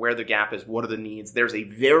investor, where the gap is, what are the needs, there's a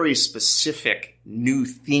very specific new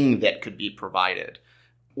thing that could be provided,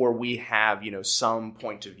 or we have, some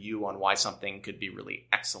point of view on why something could be really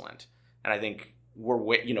excellent. And I think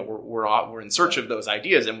we're in search of those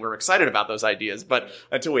ideas, and we're excited about those ideas. But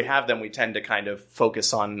until we have them, we tend to kind of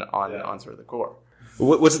focus on sort of the core.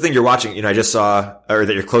 What's the thing you're watching? I just saw, or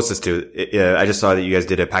that you're closest to. I just saw that you guys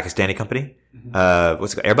did a Pakistani company.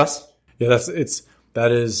 What's it called? Airbus? Yeah,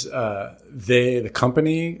 the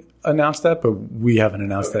company announced that, but we haven't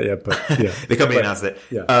announced that yet. But yeah, the company announced it.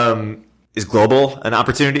 Yeah. Is global an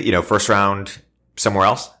opportunity? First round somewhere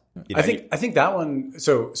else? I think that one.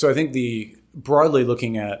 So I think broadly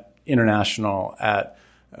looking at international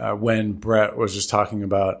when Brett was just talking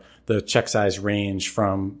about the check size range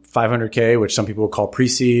from 500K, which some people call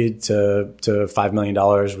pre-seed, to $5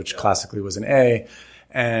 million, which classically was an A,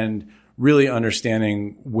 and really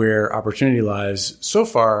understanding where opportunity lies. So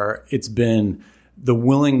far, it's been the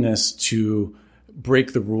willingness to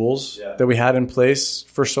break the rules that we had in place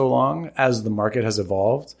for so long as the market has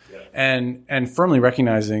evolved, and firmly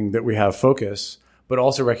recognizing that we have focus, but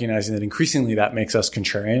also recognizing that increasingly that makes us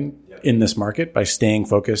contrarian in this market by staying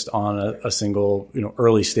focused on a single,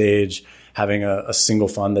 early stage, having a single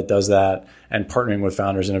fund that does that, and partnering with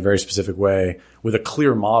founders in a very specific way with a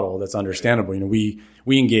clear model that's understandable. We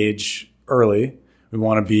engage early. We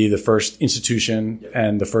want to be the first institution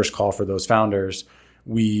and the first call for those founders.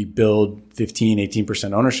 We build 15,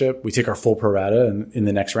 18% ownership. We take our full pro rata in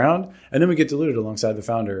the next round, and then we get diluted alongside the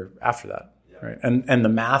founder after that. Right. And the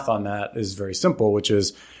math on that is very simple, which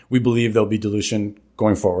is we believe there'll be dilution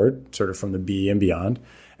going forward, sort of from the B and beyond,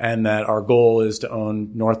 and that our goal is to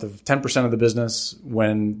own north of 10% of the business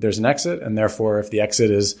when there's an exit. And therefore, if the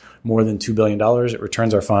exit is more than $2 billion, it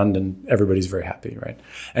returns our fund and everybody's very happy. Right.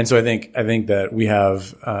 And so I think that we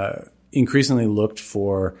have increasingly looked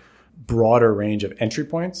for broader range of entry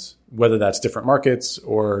points, whether that's different markets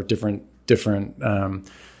or different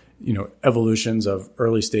evolutions of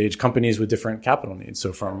early stage companies with different capital needs.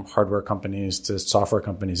 So from hardware companies to software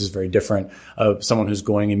companies is very different of someone who's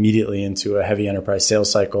going immediately into a heavy enterprise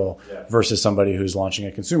sales cycle versus somebody who's launching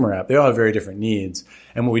a consumer app. They all have very different needs.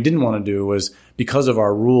 And what we didn't want to do was, because of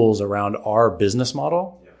our rules around our business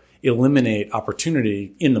model, eliminate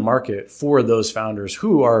opportunity in the market for those founders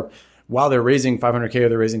who are, while they're raising 500K or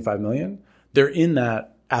they're raising 5 million, they're in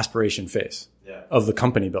that aspiration phase of the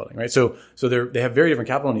company building, right? So they have very different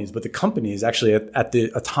capital needs, but the companies actually at the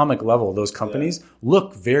atomic level, those companies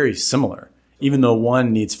look very similar, even though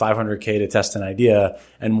one needs 500K to test an idea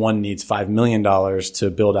and one needs $5 million to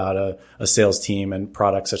build out a sales team and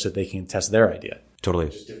product such that they can test their idea.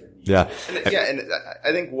 Totally. Yeah. And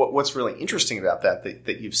I think what's really interesting about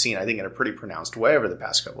that you've seen, I think in a pretty pronounced way over the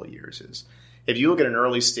past couple of years, is if you look at an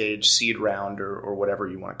early stage seed round or whatever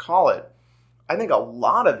you want to call it, I think a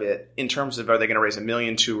lot of it, in terms of are they going to raise $1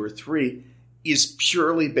 million, $2 or $3, is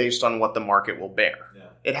purely based on what the market will bear. Yeah.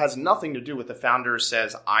 It has nothing to do with the founder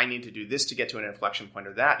says, I need to do this to get to an inflection point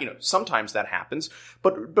or that. Sometimes that happens,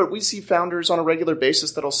 but we see founders on a regular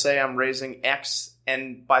basis that'll say, I'm raising X,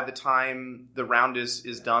 and by the time the round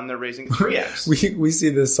is done, they're raising 3X. We see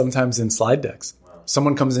this sometimes in slide decks. Wow.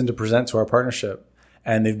 Someone comes in to present to our partnership,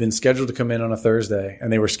 and they've been scheduled to come in on a Thursday, and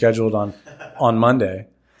they were scheduled on Monday.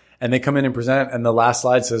 And they come in and present, and the last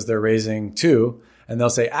slide says they're raising 2. And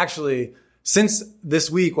they'll say, actually, since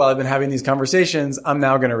this week, while I've been having these conversations, I'm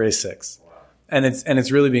now going to raise 6. Wow. And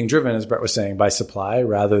it's really being driven, as Brett was saying, by supply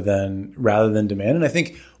rather than demand. And I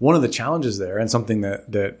think one of the challenges there, and something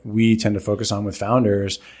that we tend to focus on with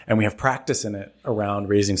founders, and we have practice in it around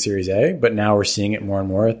raising Series A, but now we're seeing it more and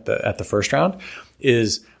more at the first round,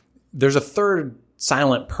 is there's a third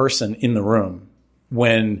silent person in the room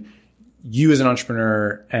when you as an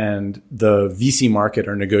entrepreneur and the VC market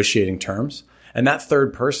are negotiating terms. And that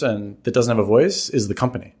third person that doesn't have a voice is the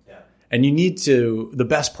company. Yeah. And the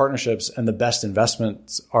best partnerships and the best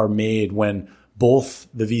investments are made when both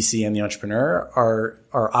the VC and the entrepreneur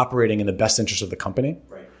are operating in the best interest of the company,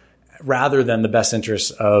 right, rather than the best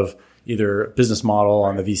interest of either business model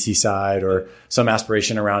on the VC side or some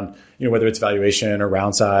aspiration around, whether it's valuation or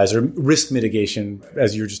round size or risk mitigation,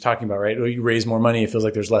 as you were just talking about, right? Or you raise more money, it feels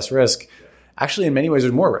like there's less risk. Actually, in many ways,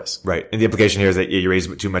 there's more risk. Right. And the implication here is that you raise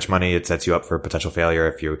too much money, it sets you up for potential failure.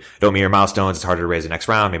 If you don't meet your milestones, it's harder to raise the next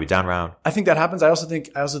round, maybe down round. I think that happens. I also think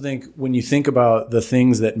when you think about the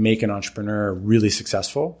things that make an entrepreneur really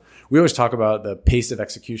successful, we always talk about the pace of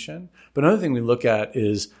execution. But another thing we look at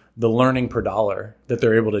is the learning per dollar that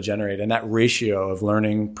they're able to generate and that ratio of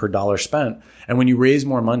learning per dollar spent. And when you raise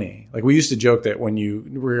more money, like we used to joke that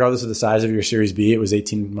regardless of the size of your Series B, it was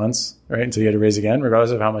 18 months, right? Until you had to raise again,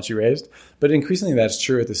 regardless of how much you raised. But increasingly that's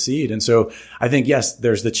true at the seed. And so I think, yes,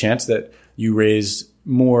 there's the chance that you raise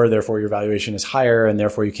more, therefore your valuation is higher and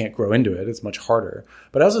therefore you can't grow into it. It's much harder.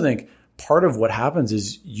 But I also think part of what happens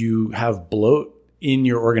is you have bloat in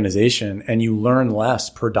your organization and you learn less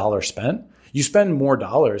per dollar spent. You spend more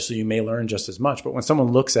dollars, so you may learn just as much. But when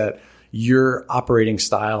someone looks at your operating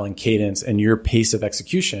style and cadence and your pace of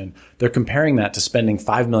execution, they're comparing that to spending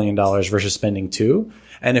 $5 million versus spending $2 million.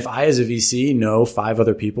 And if I, as a VC, know 5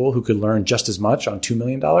 other people who could learn just as much on $2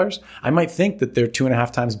 million, I might think that they're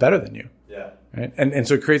 2.5 times better than you. Yeah. Right. And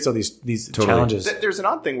so it creates all these totally challenges. There's an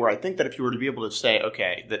odd thing where I think that if you were to be able to say,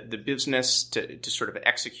 okay, the business to sort of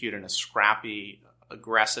execute in a scrappy,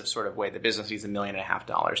 aggressive sort of way, the business needs $1.5 million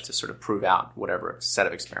to sort of prove out whatever set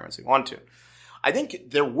of experiments we want to. I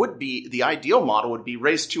think the ideal model would be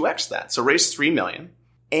raise 2x that. So raise $3 million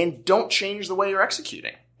and don't change the way you're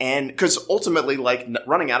executing. And because ultimately, like,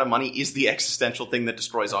 running out of money is the existential thing that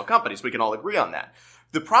destroys all companies. We can all agree on that.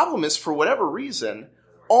 The problem is, for whatever reason,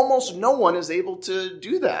 almost no one is able to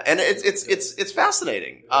do that. And it's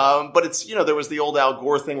fascinating. But it's, there was the old Al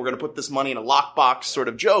Gore thing, we're going to put this money in a lockbox sort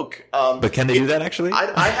of joke. But can they do that actually?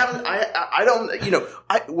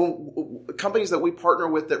 Companies that we partner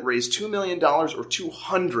with that raise $2 million or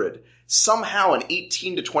 200, somehow in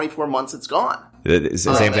 18 to 24 months, it's gone. It's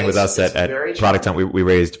the same thing with us at Product Hunt. We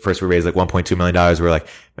raised like $1.2 million. We were like,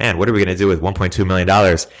 man, what are we going to do with $1.2 million?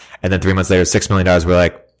 And then 3 months later, $6 million. We're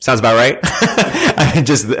like, sounds about right.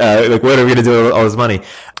 Just like, what are we going to do with all this money?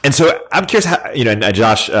 And so I'm curious how, and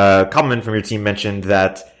Josh Koppelman from your team mentioned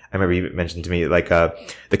that, I remember you mentioned to me, like,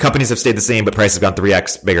 the companies have stayed the same, but price has gone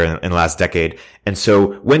 3x bigger in the last decade. And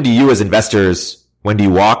so when do you as investors, when do you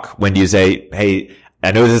walk? When do you say, hey,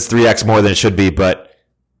 I know this is 3x more than it should be, but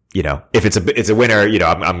if it's a winner,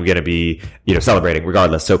 I'm going to be, celebrating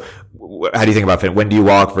regardless. So how do you think about it? When do you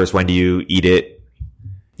walk versus when do you eat it?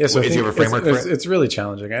 Yeah, so do you have a framework for it? It's really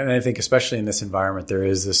challenging. And I think especially in this environment, there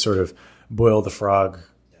is this sort of boil the frog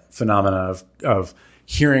phenomena of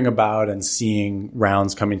hearing about and seeing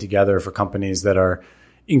rounds coming together for companies that are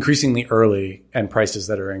increasingly early and prices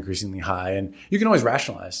that are increasingly high. And you can always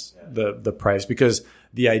rationalize the price because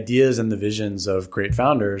the ideas and the visions of great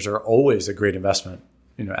founders are always a great investment.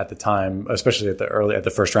 At the time, especially at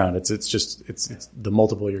the first round, it's the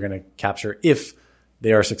multiple you're going to capture if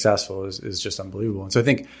they are successful is just unbelievable. And so I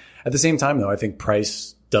think at the same time, though, I think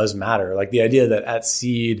price does matter. Like the idea that at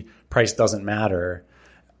seed price doesn't matter,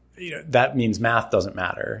 that means math doesn't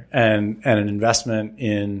matter. And an investment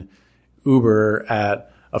in Uber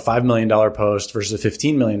at a $5 million post versus a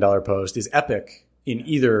 $15 million post is epic in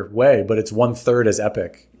either way, but it's 1/3 as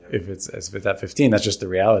epic. If it's at 15, that's just the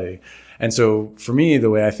reality. And so for me, the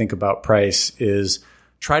way I think about price is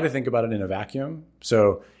try to think about it in a vacuum.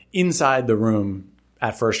 So inside the room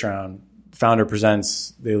at first round, founder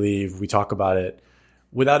presents, they leave, we talk about it.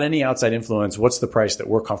 Without any outside influence, what's the price that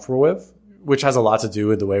we're comfortable with? Which has a lot to do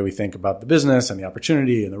with the way we think about the business and the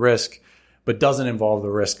opportunity and the risk, but doesn't involve the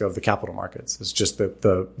risk of the capital markets. It's just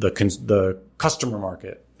the customer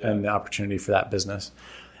market and the opportunity for that business.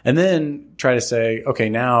 And then try to say, okay,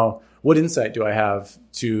 now what insight do I have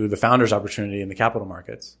to the founder's opportunity in the capital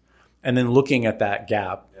markets? And then looking at that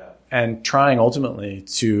gap and trying ultimately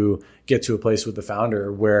to get to a place with the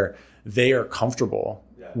founder where they are comfortable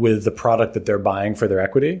with the product that they're buying for their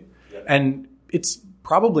equity. And it's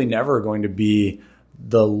probably never going to be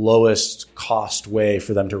the lowest cost way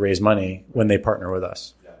for them to raise money when they partner with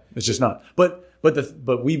us. It's just not. But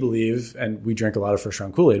we believe, and we drink a lot of first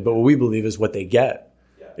round Kool-Aid, but what we believe is what they get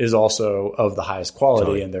is also of the highest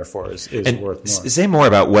quality and therefore is worth more. Say more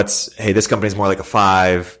about this company's more like a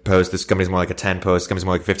 5 post, this company's more like a 10 post, this company's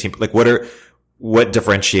more like a 15. Like what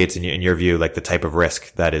differentiates in your view, like the type of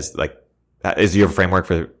risk that is is your framework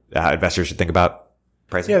for how investors should think about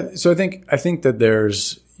pricing? Yeah. So I think that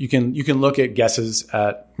there's, you can look at guesses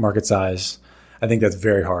at market size. I think that's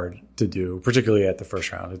very hard to do, particularly at the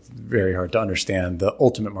first round. It's very hard to understand the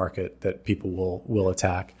ultimate market that people will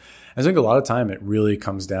attack. I think a lot of time it really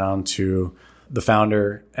comes down to the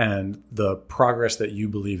founder and the progress that you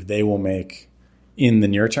believe they will make in the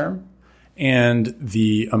near term and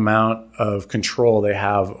the amount of control they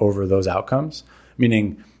have over those outcomes.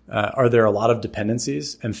 Meaning, are there a lot of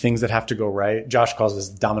dependencies and things that have to go right? Josh calls this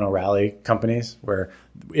domino rally companies, where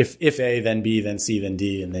if A, then B, then C, then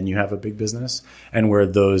D, and then you have a big business, and where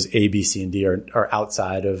those A, B, C, and D are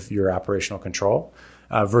outside of your operational control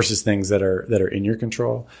versus things that are in your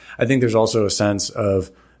control. I think there's also a sense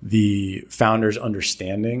of the founder's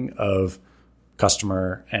understanding of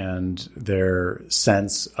customer and their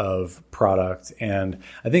sense of product. And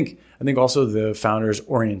I think also the founder's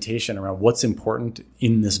orientation around what's important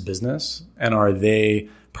in this business, and are they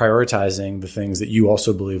prioritizing the things that you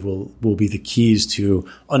also believe will be the keys to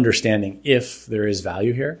understanding if there is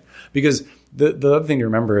value here. Because the other thing to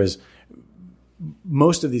remember is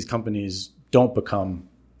most of these companies don't become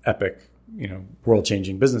epic,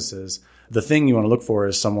 world-changing businesses. The thing you want to look for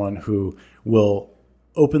is someone who will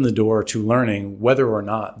open the door to learning whether or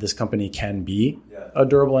not this company can be a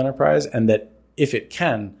durable enterprise, and that if it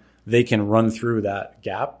can, they can run through that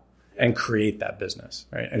gap and create that business,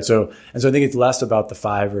 right? And so I think it's less about the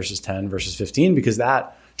 5 versus 10 versus 15, because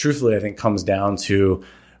that, truthfully, I think comes down to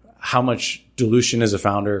how much dilution is a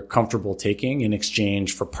founder comfortable taking in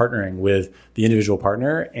exchange for partnering with the individual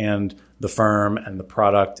partner and the firm and the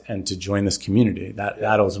product, and to join this community.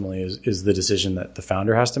 That ultimately is the decision that the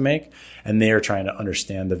founder has to make. And they are trying to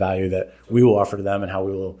understand the value that we will offer to them and how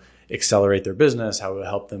we will accelerate their business, how we will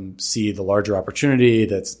help them see the larger opportunity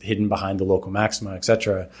that's hidden behind the local maxima, et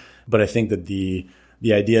cetera. But I think that the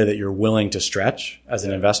idea that you're willing to stretch as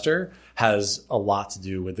an investor has a lot to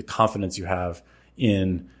do with the confidence you have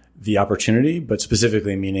in the opportunity, but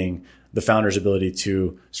specifically meaning the founder's ability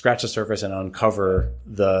to scratch the surface and uncover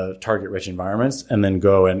the target-rich environments, and then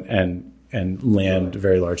go and land a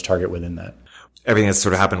very large target within that. Everything that's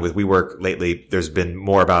sort of happened with WeWork lately, there's been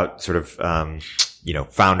more about sort of,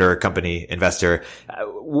 founder, company, investor.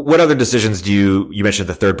 What other decisions you mentioned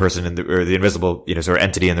the third person or the invisible, sort of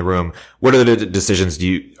entity in the room. What other decisions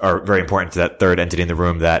are very important to that third entity in the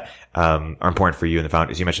room that, are important for you and the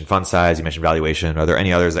founders? You mentioned fund size, you mentioned valuation. Are there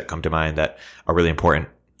any others that come to mind that are really important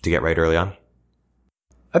to get right early on?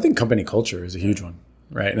 I think company culture is a huge one,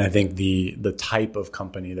 right? And I think the type of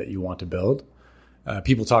company that you want to build,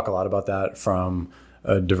 people talk a lot about that from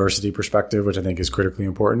a diversity perspective, which I think is critically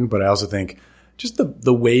important. But I also think just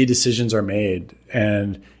the way decisions are made,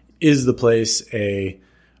 and is the place a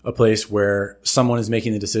place where someone is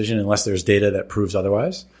making the decision unless there's data that proves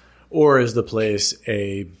otherwise? Or is the place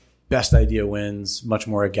a best idea wins, much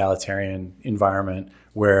more egalitarian environment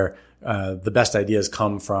where the best ideas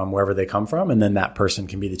come from wherever they come from, and then that person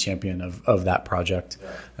can be the champion of that project.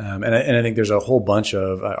 And I think there's a whole bunch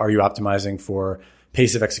of, are you optimizing for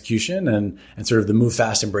pace of execution and sort of the move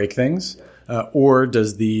fast and break things? Or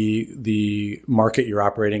does the market you're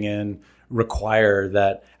operating in require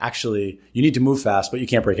that actually you need to move fast, but you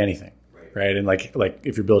can't break anything? Right. And like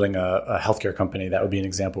if you're building a healthcare company, that would be an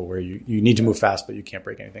example where you need to move fast, but you can't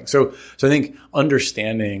break anything. So I think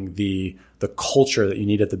understanding the culture that you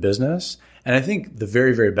need at the business. And I think the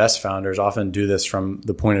very, very best founders often do this from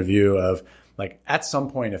the point of view of, like, at some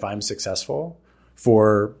point, if I'm successful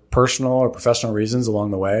for personal or professional reasons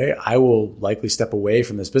along the way, I will likely step away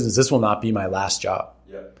from this business. This will not be my last job.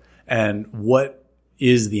 Yep. And what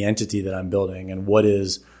is the entity that I'm building, and what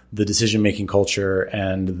is the decision-making culture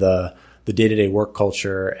and the day-to-day work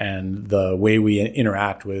culture and the way we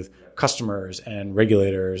interact with customers and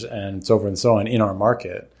regulators and so forth and so on in our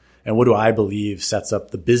market? And what do I believe sets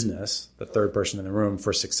up the business, the third person in the room,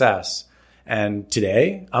 for success? And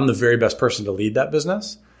today, I'm the very best person to lead that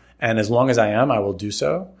business. And as long as I am, I will do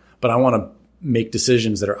so. But I want to make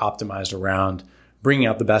decisions that are optimized around bringing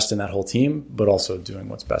out the best in that whole team, but also doing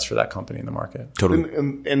what's best for that company in the market. Totally.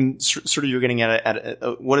 And sort of you're getting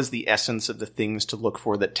at what is the essence of the things to look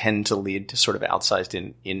for that tend to lead to sort of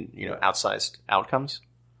outsized outsized outcomes?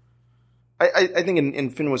 I think,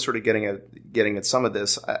 and Finn was sort of getting at some of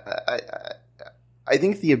this. I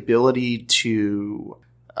think the ability to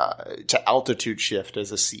altitude shift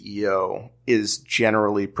as a CEO is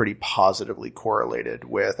generally pretty positively correlated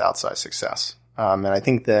with outsized success. And I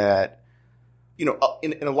think that, in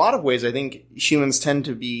a lot of ways, I think humans tend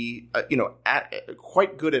to be,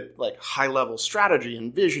 quite good at like high level strategy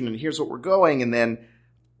and vision, and here's what we're going. And then,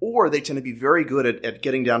 or they tend to be very good at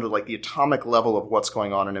getting down to like the atomic level of what's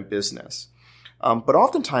going on in a business. But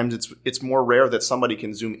oftentimes it's more rare that somebody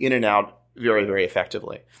can zoom in and out very, very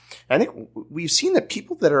effectively. And I think we've seen that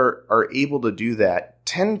people that are able to do that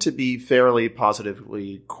tend to be fairly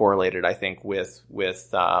positively correlated, I think, with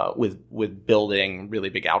building really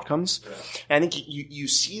big outcomes. Yeah. And I think you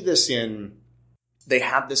see this they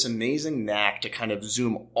have this amazing knack to kind of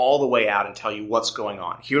zoom all the way out and tell you what's going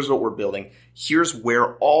on. Here's what we're building. Here's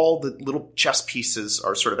where all the little chess pieces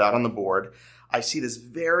are sort of out on the board. I see this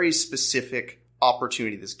very specific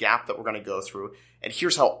opportunity, this gap that we're going to go through. And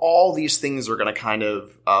here's how all these things are going to kind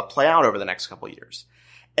of play out over the next couple of years.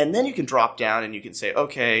 And then you can drop down and you can say,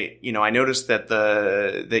 okay, I noticed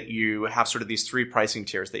that you have sort of these 3 pricing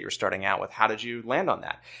tiers that you're starting out with. How did you land on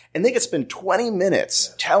that? And they could spend 20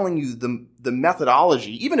 minutes telling you the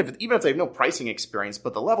methodology, even if they have no pricing experience,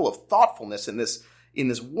 but the level of thoughtfulness in this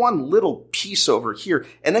one little piece over here,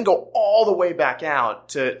 and then go all the way back out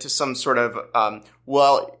to some sort of,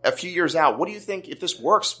 a few years out, what do you think, if this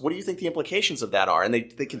works, what do you think the implications of that are? And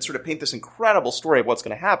they can sort of paint this incredible story of what's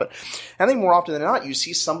going to happen. And I think more often than not, you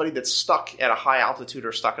see somebody that's stuck at a high altitude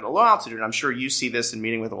or stuck at a low altitude. And I'm sure you see this in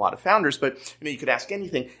meeting with a lot of founders, but you could ask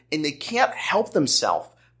anything, and they can't help themselves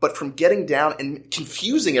but from getting down and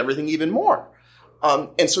confusing everything even more.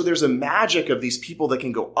 And so there's a magic of these people that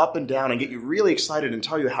can go up and down and get you really excited and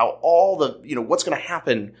tell you how all what's going to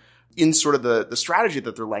happen in sort of the strategy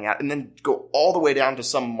that they're laying out, and then go all the way down to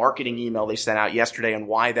some marketing email they sent out yesterday and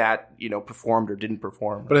why that, performed or didn't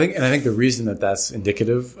perform. But I think the reason that that's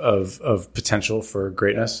indicative of potential for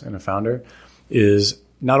greatness in a founder is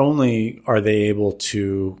not only are they able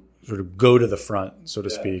to sort of go to the front, so to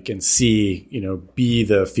speak, and see, be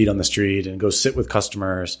the feet on the street and go sit with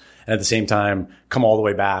customers, and at the same time come all the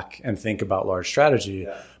way back and think about large strategy.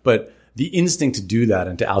 Yeah. But the instinct to do that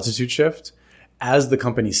and to altitude shift, as the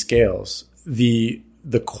company scales, the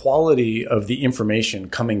quality of the information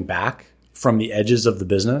coming back from the edges of the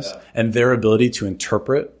business and their ability to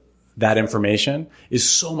interpret that information is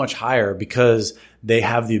so much higher because they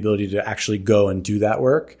have the ability to actually go and do that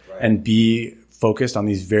work and be focused on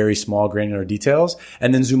these very small granular details,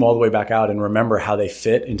 and then zoom all the way back out and remember how they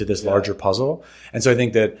fit into this larger puzzle. And so I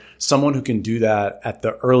think that someone who can do that at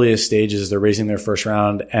the earliest stages, they're raising their first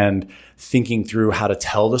round and thinking through how to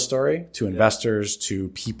tell the story to investors, to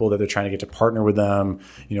people that they're trying to get to partner with them,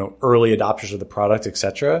 early adopters of the product, et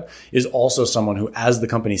cetera, is also someone who, as the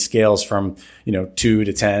company scales from, 2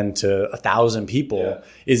 to 10 to 1,000 people,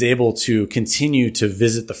 is able to continue to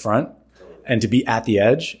visit the front and to be at the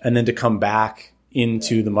edge, and then to come back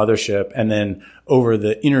into the mothership. And then over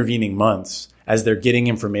the intervening months, as they're getting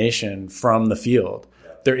information from the field,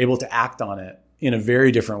 they're able to act on it in a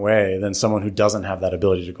very different way than someone who doesn't have that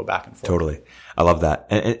ability to go back and forth. Totally. I love that.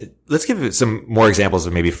 And let's give some more examples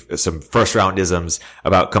of maybe some first round isms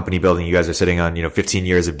about company building. You guys are sitting on, 15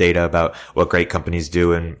 years of data about what great companies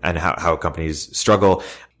do and how companies struggle.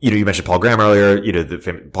 You mentioned Paul Graham earlier.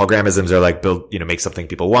 The Paul Grahamisms are like build, make something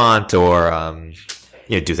people want, or,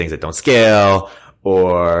 do things that don't scale,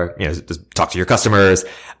 or, just talk to your customers.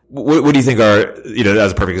 What do you think are, that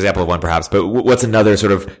was a perfect example of one perhaps, but what's another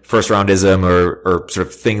sort of first roundism or sort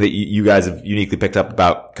of thing that you guys have uniquely picked up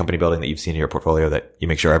about company building that you've seen in your portfolio that you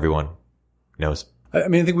make sure everyone knows? I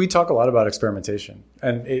think we talk a lot about experimentation,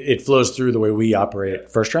 and it flows through the way we operate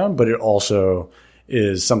first round, but it also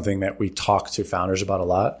is something that we talk to founders about a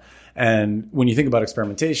lot. And when you think about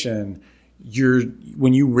experimentation,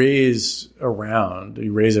 when you raise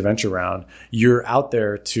a venture round, you're out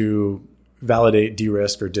there to validate,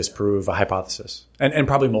 de-risk, or disprove a hypothesis, and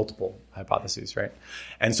probably multiple hypotheses, right?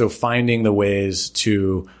 And so finding the ways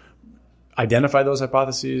to identify those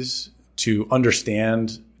hypotheses, to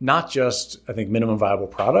understand not just, I think, minimum viable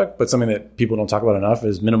product, but something that people don't talk about enough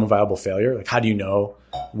is minimum viable failure. Like, how do you know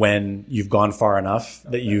when you've gone far enough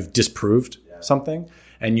that you've disproved something,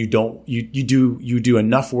 and you do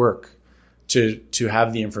enough work to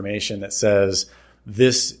have the information that says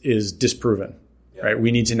this is disproven, right?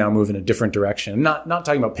 We need to now move in a different direction. Not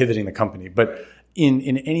talking about pivoting the company, but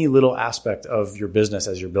in any little aspect of your business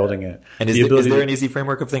as you're building it. And is there an easy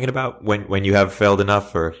framework of thinking about when you have failed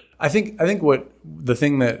enough? Or I think what the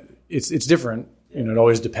thing that it's different. It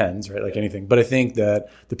always depends, right? Like anything. But I think that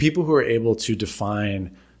the people who are able to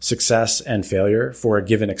define success and failure for a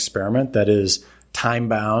given experiment that is time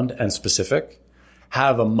bound and specific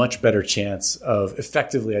have a much better chance of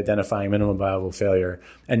effectively identifying minimum viable failure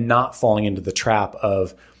and not falling into the trap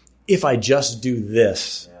of, if I just do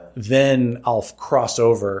this, then I'll cross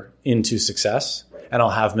over into success and I'll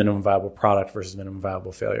have minimum viable product versus minimum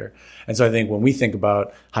viable failure. And so I think when we think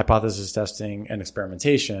about hypothesis testing and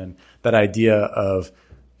experimentation, that idea of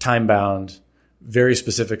time bound, very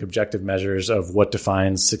specific objective measures of what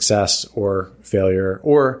defines success or failure,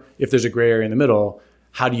 or if there's a gray area in the middle,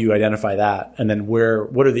 how do you identify that? And then what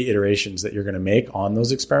are the iterations that you're going to make on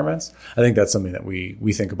those experiments? I think that's something that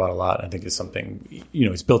we think about a lot. I think it's something,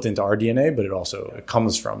 it's built into our DNA, but it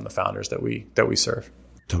comes from the founders that we serve.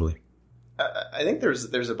 Totally. I think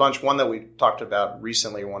there's a bunch. One that we talked about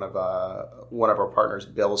recently, one of our partners,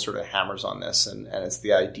 Bill, sort of hammers on this, and it's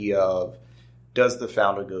the idea of, does the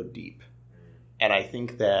founder go deep? And I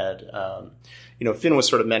think that, Finn was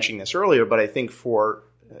sort of mentioning this earlier, but I think for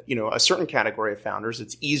a certain category of founders,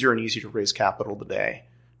 it's easier and easier to raise capital today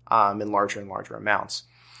in larger and larger amounts.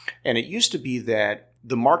 And it used to be that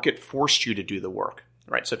the market forced you to do the work,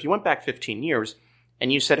 right? So if you went back 15 years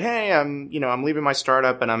and you said, hey, I'm leaving my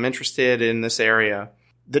startup and I'm interested in this area,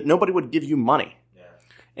 that nobody would give you money. Yeah.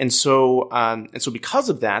 And so because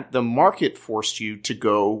of that, the market forced you to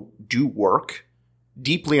go do work,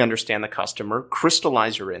 deeply understand the customer,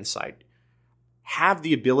 crystallize your insight, have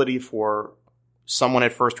the ability for someone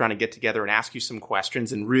at First Round to get together and ask you some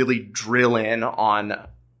questions and really drill in on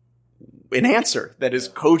an answer that is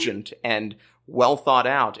cogent and well thought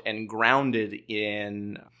out and grounded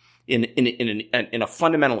in a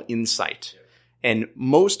fundamental insight. And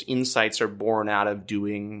most insights are born out of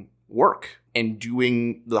doing work and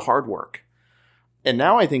doing the hard work. And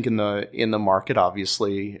now I think in the market,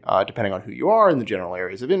 obviously, depending on who you are in the general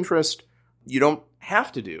areas of interest, you don't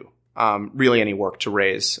have to do really any work to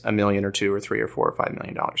raise $1 million or $2 or $3 or $4 or $5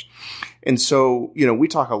 million. And so, we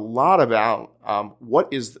talk a lot about what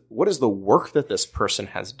is the work that this person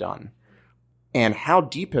has done and how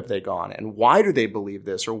deep have they gone and why do they believe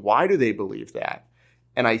this or why do they believe that?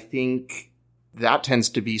 And I think that tends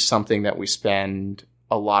to be something that we spend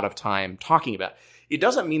a lot of time talking about. It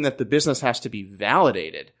doesn't mean that the business has to be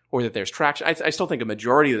validated or that there's traction. I still think a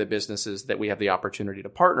majority of the businesses that we have the opportunity to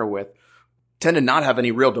partner with tend to not have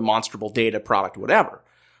any real demonstrable data, product, whatever.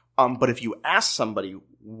 But if you ask somebody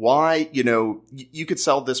why, you could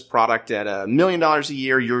sell this product at $1 million a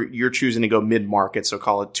year, you're choosing to go mid-market, so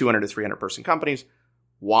call it 200 to 300 person companies.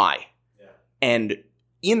 Why? Yeah. And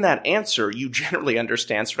in that answer, you generally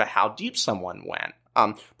understand sort of how deep someone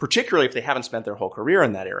went, particularly if they haven't spent their whole career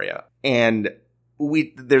in that area. And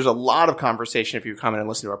there's a lot of conversation if you come in and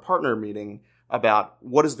listen to our partner meeting about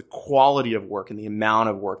what is the quality of work and the amount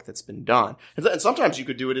of work that's been done. And sometimes you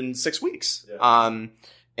could do it in 6 weeks. Yeah.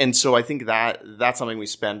 And so I think that's something we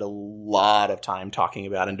spend a lot of time talking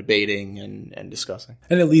about and debating and discussing.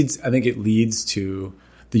 And I think it leads to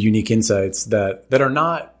the unique insights that are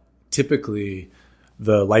not typically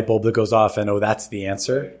the light bulb that goes off and, that's the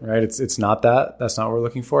answer, right? It's not that. That's not what we're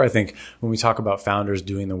looking for. I think when we talk about founders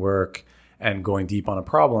doing the work and going deep on a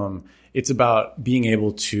problem, it's about being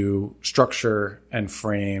able to structure and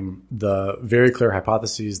frame the very clear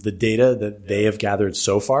hypotheses, the data that they have gathered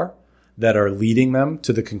so far that are leading them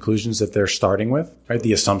to the conclusions that they're starting with, right?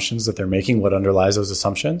 The assumptions that they're making, what underlies those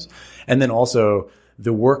assumptions. And then also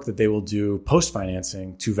the work that they will do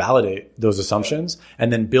post-financing to validate those assumptions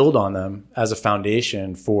and then build on them as a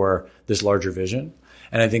foundation for this larger vision.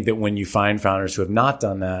 And I think that when you find founders who have not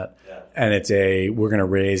done that, and it's we're going to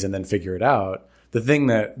raise and then figure it out, the thing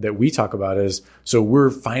that we talk about is, so we're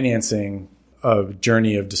financing a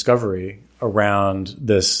journey of discovery around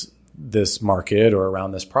this market or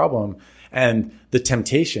around this problem. And the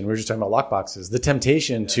temptation, we were just talking about lockboxes, the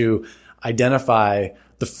temptation to identify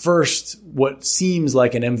the first, what seems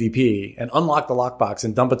like an MVP and unlock the lockbox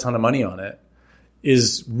and dump a ton of money on it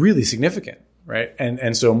is really significant, right?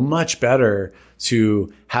 And so much better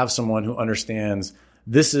to have someone who understands,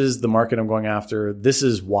 this is the market I'm going after. This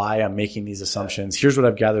is why I'm making these assumptions. Here's what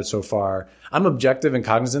I've gathered so far. I'm objective and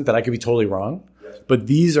cognizant that I could be totally wrong, but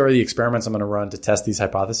these are the experiments I'm going to run to test these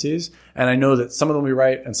hypotheses. And I know that some of them will be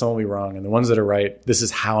right and some will be wrong. And the ones that are right, this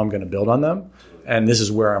is how I'm going to build on them. And this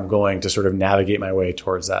is where I'm going to sort of navigate my way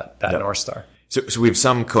towards that North Star. So we have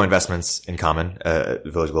some co-investments in common,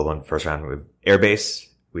 Village Global in First Round. We have Airbase,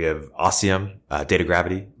 we have Ostium, Data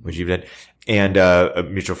Gravity, which you did. And a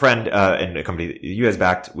mutual friend and a company that you guys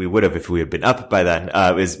backed, we would have if we had been up by then,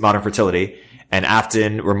 is Modern Fertility. And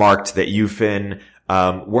Afton remarked that you, Finn,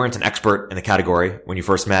 weren't an expert in the category when you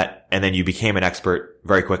first met, and then you became an expert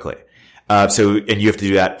very quickly. And you have to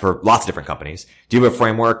do that for lots of different companies. Do you have a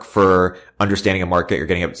framework for understanding a market or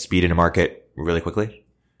getting up to speed in a market really quickly?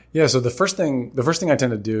 Yeah. So the first thing I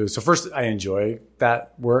tend to do, so first I enjoy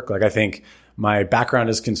that work. Like I think my background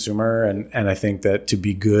is consumer, and I think that to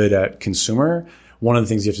be good at consumer, one of the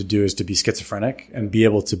things you have to do is to be schizophrenic and be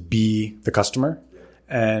able to be the customer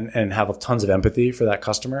and have tons of empathy for that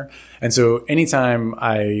customer. And so anytime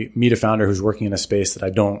I meet a founder who's working in a space that I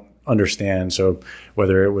don't understand, so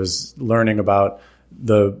whether it was learning about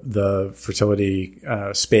the fertility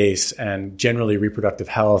space and generally reproductive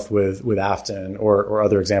health with Afton or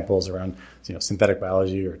other examples around synthetic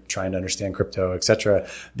biology or trying to understand crypto, et cetera.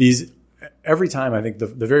 Every time, I think the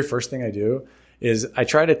very first thing I do is I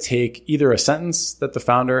try to take either a sentence that the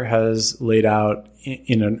founder has laid out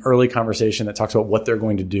in an early conversation that talks about what they're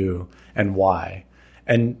going to do and why,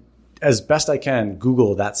 and as best I can,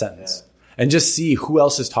 Google that sentence and just see who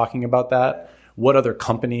else is talking about that. What other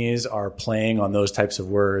companies are playing on those types of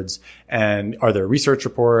words? And are there research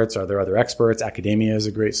reports? Are there other experts? Academia is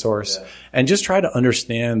a great source. Yeah. And just try to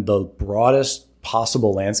understand the broadest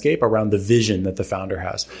possible landscape around the vision that the founder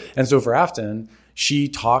has. And so for Afton, she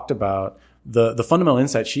talked about the fundamental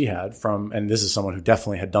insight she had from, and this is someone who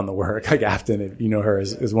definitely had done the work, like Afton, if you know her,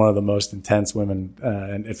 is one of the most intense women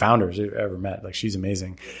and founders I've ever met. Like, she's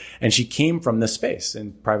amazing. And she came from this space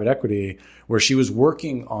in private equity where she was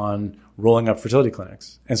working on rolling up fertility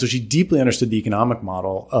clinics. And so she deeply understood the economic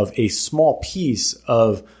model of a small piece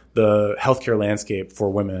of the healthcare landscape for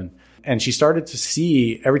women. And she started to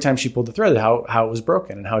see every time she pulled the thread how it was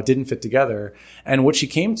broken and how it didn't fit together. And what she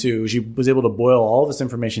came to, she was able to boil all this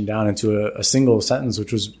information down into a single sentence,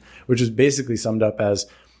 which was basically summed up as: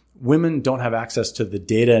 women don't have access to the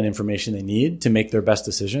data and information they need to make their best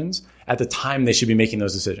decisions at the time they should be making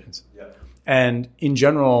those decisions. Yeah. And in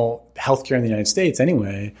general, healthcare in the United States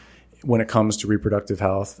anyway, when it comes to reproductive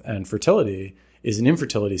health and fertility, is an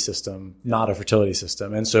infertility system, not a fertility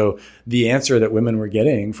system. And so the answer that women were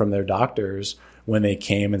getting from their doctors when they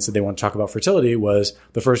came and said they want to talk about fertility was,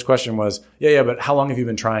 the first question was, but how long have you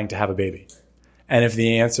been trying to have a baby? And if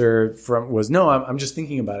the answer was, no, I'm just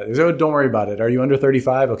thinking about it. They said, oh, don't worry about it. Are you under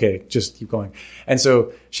 35? Okay, just keep going. And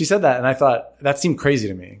so she said that, and I thought that seemed crazy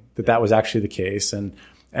to me, that was actually the case. And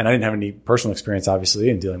I didn't have any personal experience, obviously,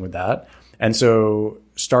 in dealing with that. And so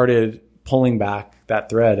started pulling back that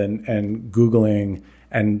thread and Googling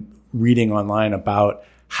and reading online about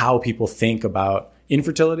how people think about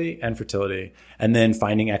infertility and fertility, and then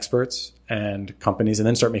finding experts and companies, and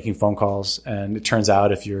then start making phone calls. And it turns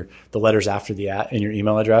out if you're the letters after the @ in your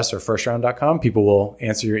email address or firstround.com, people will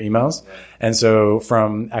answer your emails. And so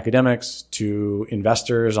from academics to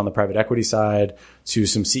investors on the private equity side to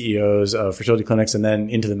some CEOs of fertility clinics, and then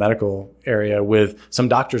into the medical area with some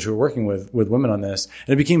doctors who are working with women on this.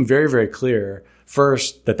 And it became very, very clear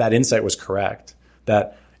first that insight was correct,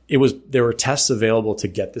 that there were tests available to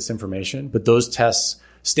get this information, but those tests,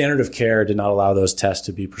 standard of care did not allow those tests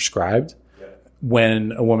to be prescribed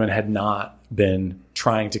when a woman had not been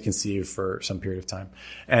trying to conceive for some period of time.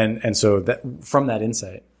 And so that from that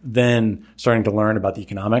insight, then starting to learn about the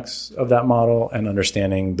economics of that model and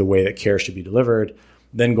understanding the way that care should be delivered,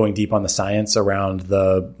 then going deep on the science around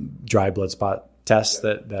the dry blood spot tests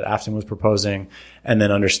that Afton was proposing, and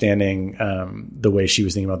then understanding the way she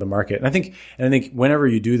was thinking about the market. And I think whenever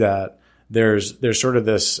you do that, there's sort of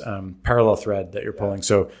this parallel thread that you're pulling.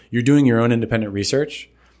 So you're doing your own independent research,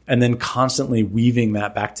 and then constantly weaving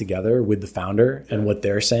that back together with the founder and what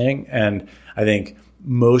they're saying. And I think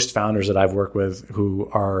most founders that I've worked with who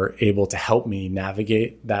are able to help me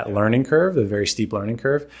navigate that learning curve, the very steep learning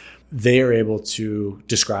curve, they are able to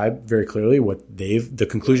describe very clearly the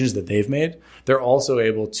conclusions that they've made. They're also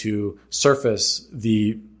able to surface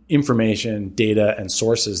the information, data, and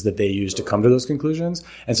sources that they use to come to those conclusions.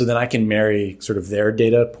 And so then I can marry sort of their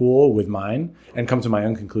data pool with mine and come to my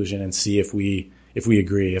own conclusion and see if we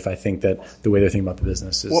agree, if I think that the way they're thinking about the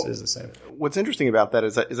business is the same. What's interesting about that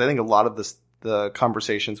is I think a lot of the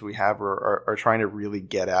conversations we have are trying to really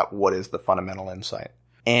get at what is the fundamental insight.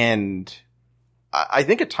 And I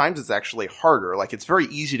think at times it's actually harder. Like, it's very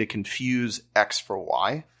easy to confuse X for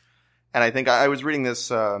Y. And I think I was reading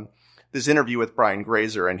this interview with Brian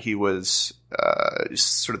Grazer, and he was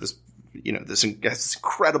sort of this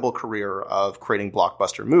incredible career of creating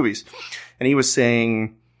blockbuster movies. And he was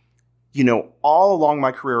saying, all along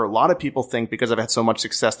my career, a lot of people think because I've had so much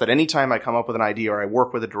success that anytime I come up with an idea or I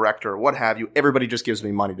work with a director or what have you, everybody just gives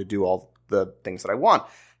me money to do all the things that I want.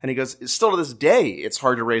 And he goes, still to this day, it's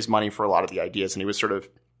hard to raise money for a lot of the ideas. And he was sort of,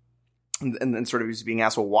 and then sort of he was being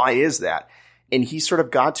asked, well, why is that? And he sort of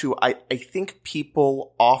got to, I think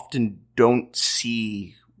people often don't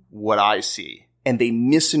see what I see, and they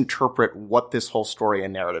misinterpret what this whole story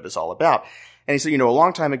and narrative is all about. And he said, a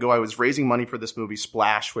long time ago, I was raising money for this movie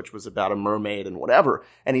Splash, which was about a mermaid and whatever.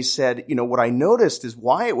 And he said, what I noticed is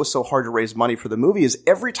why it was so hard to raise money for the movie is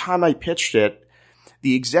every time I pitched it,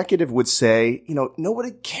 the executive would say,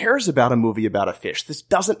 nobody cares about a movie about a fish. This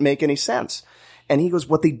doesn't make any sense. And he goes,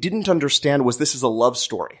 what they didn't understand was this is a love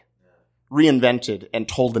story, reinvented and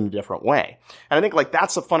told in a different way. And I think like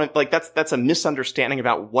that's a misunderstanding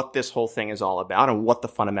about what this whole thing is all about and what the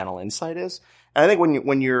fundamental insight is. And I think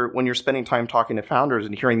when you're spending time talking to founders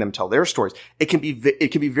and hearing them tell their stories, it can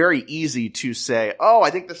be very easy to say, oh,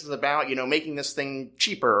 I think this is about, making this thing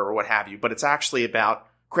cheaper or what have you, but it's actually about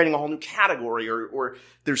creating a whole new category or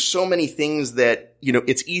there's so many things that,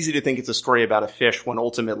 it's easy to think it's a story about a fish when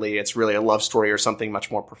ultimately it's really a love story or something much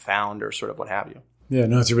more profound or sort of what have you. Yeah,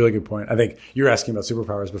 no, it's a really good point. I think you were asking about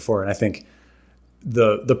superpowers before, and I think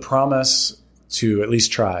the promise to at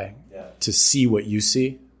least try to see what you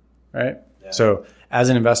see, right? Yeah. So as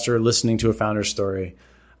an investor listening to a founder's story,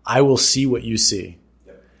 I will see what you see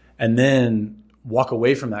and then walk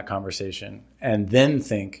away from that conversation and then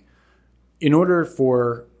think, in order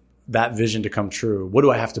for that vision to come true, what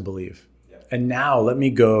do I have to believe? Yeah. And now let me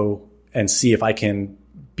go and see if I can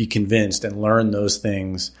be convinced and learn those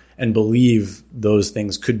things and believe those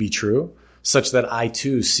things could be true such that I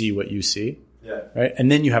too see what you see. Yeah. Right.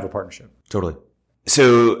 And then you have a partnership. Totally.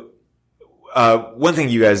 So, one thing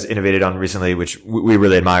you guys innovated on recently, which we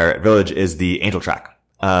really admire at Village, is the Angel Track.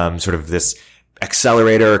 Sort of this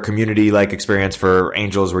accelerator community-like experience for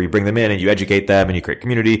angels where you bring them in and you educate them and you create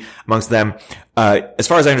community amongst them. As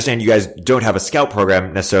far as I understand, you guys don't have a scout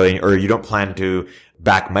program necessarily, or you don't plan to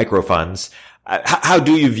back micro funds. How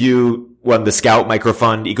do you view the scout micro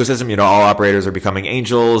fund ecosystem? All operators are becoming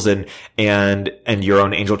angels and your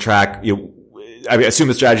own angel track. I assume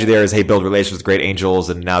the strategy there is, hey, build relations with great angels,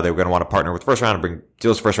 and now they're going to want to partner with first round and bring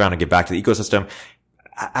deals first round and give back to the ecosystem.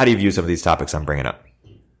 How do you view some of these topics I'm bringing up?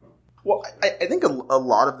 Well, I think a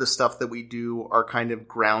lot of the stuff that we do are kind of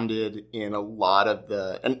grounded in a lot of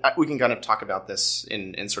and we can kind of talk about this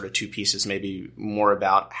in sort of two pieces, maybe more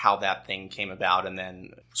about how that thing came about, and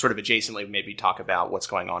then sort of adjacently maybe talk about what's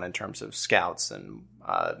going on in terms of scouts and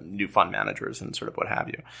new fund managers and sort of what have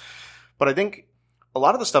you. But I think a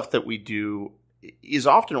lot of the stuff that we do is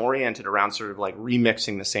often oriented around sort of like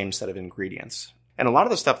remixing the same set of ingredients. And a lot of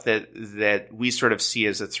the stuff that we sort of see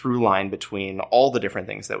as a through line between all the different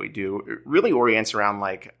things that we do, it really orients around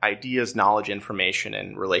like ideas, knowledge, information,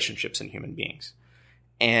 and relationships in human beings.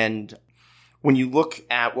 And when you look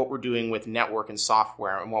at what we're doing with network and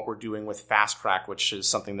software and what we're doing with Fast Track, which is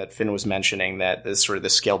something that Finn was mentioning, that this sort of the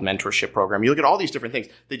scaled mentorship program, you look at all these different things,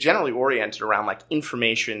 they generally oriented around like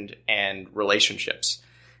information and relationships.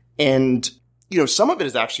 And some of it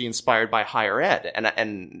is actually inspired by higher ed.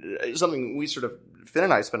 And something we sort of, Finn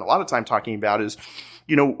and I spend a lot of time talking about is,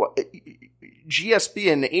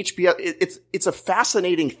 GSB and HBS, it's a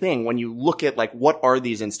fascinating thing when you look at like, what are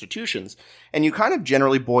these institutions? And you kind of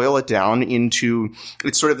generally boil it down into,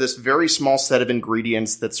 it's sort of this very small set of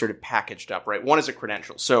ingredients that's sort of packaged up, right? One is a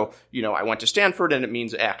credential. So, I went to Stanford and it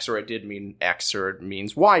means X, or it did mean X, or it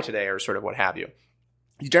means Y today, or sort of what have you.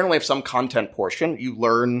 You generally have some content portion. You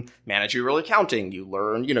learn managerial accounting. You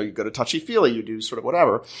learn, you go to touchy-feely. You do sort of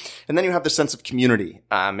whatever. And then you have the sense of community.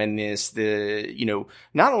 And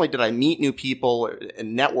not only did I meet new people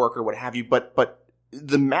and network or what have you, but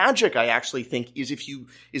the magic I actually think is if you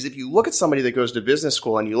look at somebody that goes to business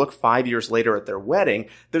school and you look 5 years later at their wedding,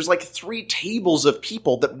 there's like 3 tables of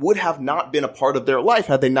people that would have not been a part of their life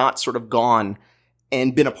had they not sort of gone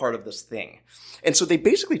and been a part of this thing. And so they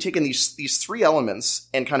basically taken these 3 elements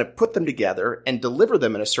and kind of put them together and deliver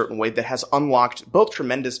them in a certain way that has unlocked both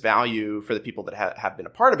tremendous value for the people that have been a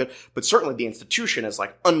part of it, but certainly the institution is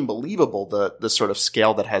like unbelievable, the sort of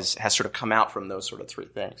scale that has sort of come out from those sort of 3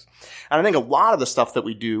 things. And I think a lot of the stuff that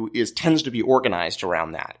we do tends to be organized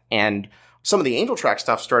around that. And some of the Angel Track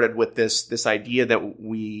stuff started with this idea that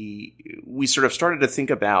we sort of started to think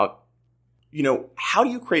about, how do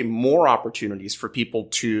you create more opportunities for people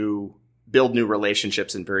to build new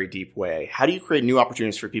relationships in a very deep way? How do you create new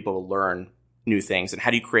opportunities for people to learn new things? And how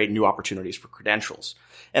do you create new opportunities for credentials?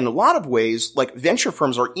 And in a lot of ways, like venture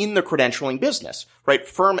firms are in the credentialing business, right?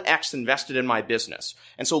 Firm X invested in my business.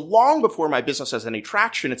 And so long before my business has any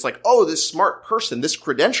traction, it's like, oh, this smart person, this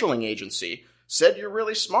credentialing agency said you're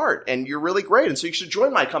really smart and you're really great. And so you should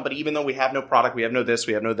join my company, even though we have no product, we have no this,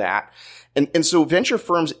 we have no that. And so venture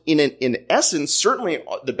firms in essence, certainly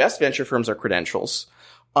the best venture firms are credentials.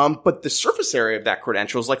 But the surface area of that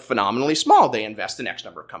credential is like phenomenally small. They invest in X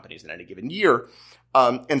number of companies in any given year.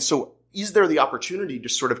 And so is there the opportunity to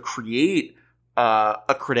sort of create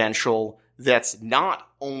a credential that's not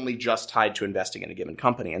only just tied to investing in a given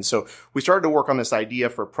company? And so we started to work on this idea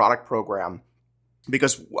for a product program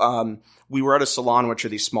because we were at a salon, which are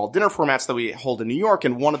these small dinner formats that we hold in New York.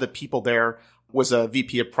 And one of the people there was a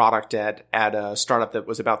VP of product at a startup that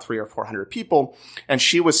was about 300 or 400 people. And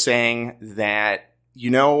she was saying that,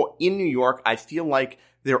 in New York, I feel like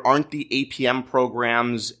there aren't the APM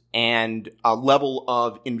programs and a level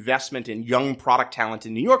of investment in young product talent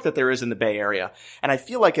in New York that there is in the Bay Area. And I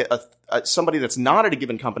feel like somebody that's not at a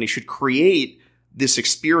given company should create this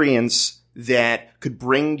experience that could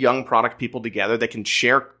bring young product people together, that can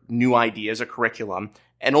share new ideas, a curriculum,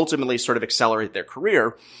 and ultimately sort of accelerate their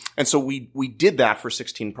career. And so we did that for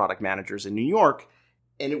 16 product managers in New York.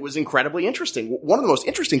 And it was incredibly interesting. One of the most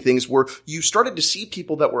interesting things were you started to see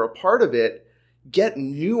people that were a part of it get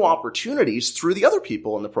new opportunities through the other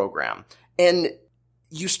people in the program. And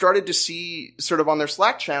you started to see sort of on their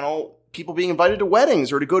Slack channel, people being invited to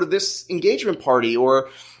weddings or to go to this engagement party, or,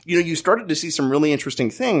 you started to see some really interesting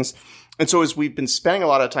things. And so as we've been spending a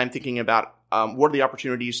lot of time thinking about what are the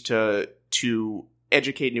opportunities to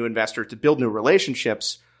educate new investors, to build new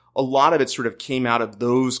relationships, a lot of it sort of came out of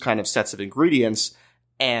those kind of sets of ingredients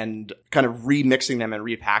and kind of remixing them and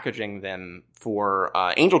repackaging them for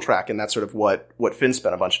AngelTrack. And that's sort of what Finn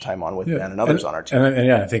spent a bunch of time on with Ben and others on our team. And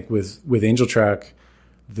yeah, I think with AngelTrack,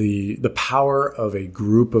 the power of a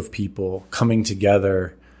group of people coming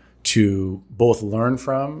together to both learn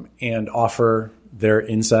from and offer their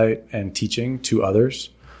insight and teaching to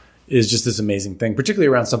others is just this amazing thing, particularly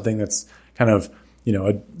around something that's kind of,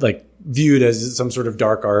 like viewed as some sort of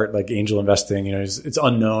dark art, like angel investing. It's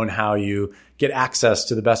unknown how you get access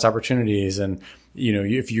to the best opportunities. And,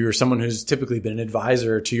 if you're someone who's typically been an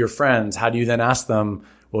advisor to your friends, how do you then ask them,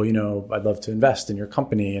 well, I'd love to invest in your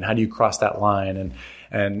company, and how do you cross that line?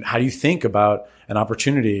 And how do you think about an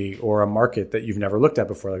opportunity or a market that you've never looked at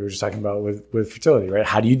before? Like we were just talking about with fertility, right?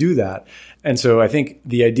 How do you do that? And so I think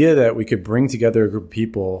the idea that we could bring together a group of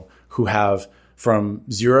people who have from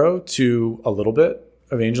zero to a little bit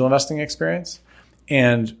of angel investing experience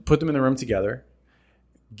and put them in the room together,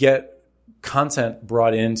 get content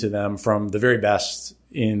brought into them from the very best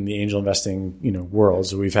in the angel investing, world.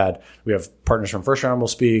 So we have partners from First Round will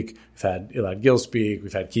speak. We've had Elad Gil speak.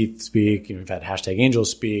 We've had Keith speak. We've had #Angels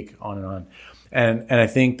speak, on and on. And I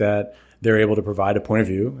think that they're able to provide a point of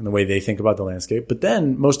view and the way they think about the landscape. But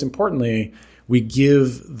then most importantly, we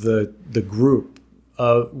give the group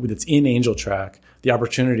that's in AngelTrack the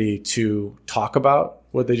opportunity to talk about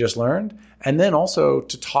what they just learned, and then also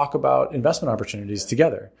to talk about investment opportunities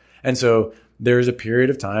together. And so there's a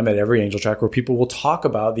period of time at every AngelTrack where people will talk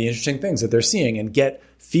about the interesting things that they're seeing and get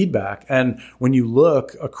feedback. And when you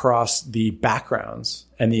look across the backgrounds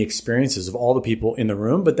and the experiences of all the people in the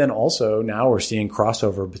room, but then also now we're seeing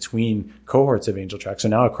crossover between cohorts of AngelTrack. So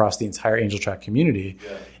now across the entire AngelTrack community,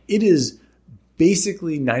 it is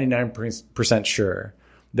basically 99% sure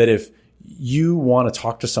that if you want to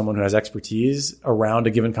talk to someone who has expertise around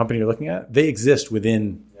a given company you're looking at, they exist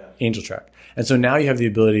within AngelTrack. And so now you have the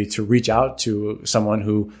ability to reach out to someone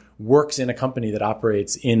who works in a company that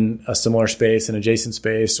operates in a similar space, an adjacent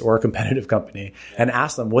space, or a competitive company, and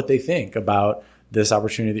ask them what they think about this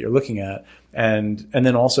opportunity that you're looking at. And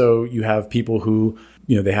then also you have people who,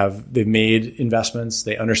 they've made investments,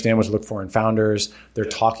 they understand what to look for in founders, they're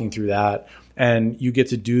talking through that. And you get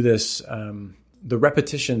to do this, the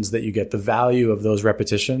repetitions that you get, the value of those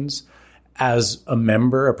repetitions as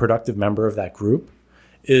a productive member of that group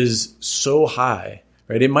is so high,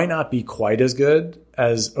 right? It might not be quite as good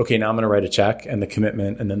as, okay, now I'm going to write a check and the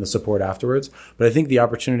commitment and then the support afterwards. But I think the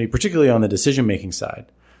opportunity, particularly on the decision-making side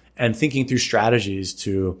and thinking through strategies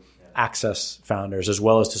to access founders as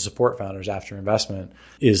well as to support founders after investment,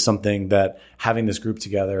 is something that having this group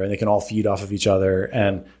together and they can all feed off of each other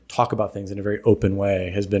and talk about things in a very open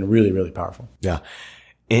way has been really, really powerful. Yeah.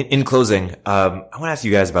 In closing, I want to ask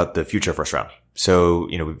you guys about the future of First Round. So,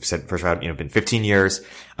 we've said First Round, been 15 years.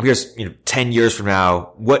 I'm curious, 10 years from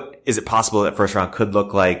now, what is it possible that First Round could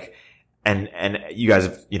look like? And you guys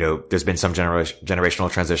have, there's been some generational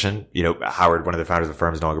transition. Howard, one of the founders of the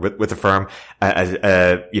firm, is no longer with the firm.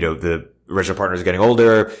 The original partners are getting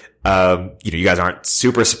older. You guys aren't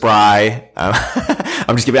super spry.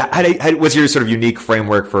 I'm just giving, what's your sort of unique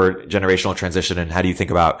framework for generational transition? And how do you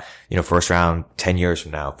think about, First Round 10 years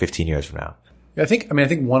from now, 15 years from now? I think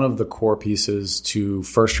one of the core pieces to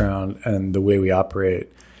First Round and the way we operate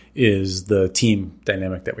is the team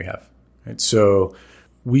dynamic that we have. Right? So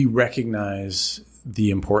we recognize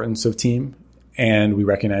the importance of team and we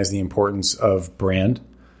recognize the importance of brand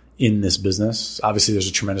in this business. Obviously, there's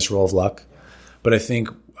a tremendous role of luck, but I think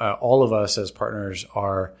all of us as partners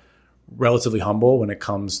are relatively humble when it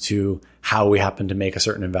comes to how we happen to make a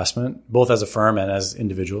certain investment, both as a firm and as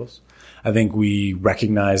individuals. I think we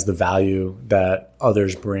recognize the value that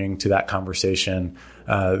others bring to that conversation,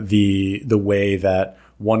 the way that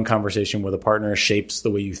one conversation with a partner shapes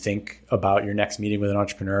the way you think about your next meeting with an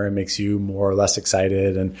entrepreneur and makes you more or less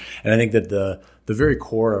excited. And I think that the very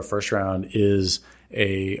core of First Round is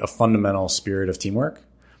a fundamental spirit of teamwork,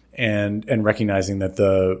 and recognizing that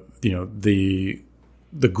the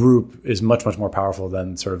group is much, much more powerful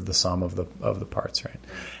than sort of the sum of the parts, right?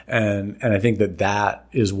 And I think that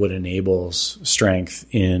is what enables strength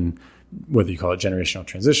in whether you call it generational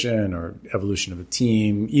transition or evolution of a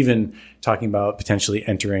team, even talking about potentially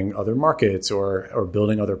entering other markets or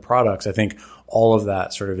building other products. I think all of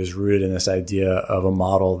that sort of is rooted in this idea of a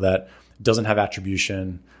model that doesn't have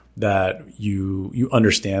attribution, that you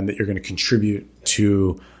understand that you're going to contribute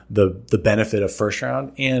to the benefit of first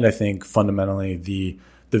round, and I think fundamentally the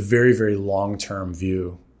very, very long-term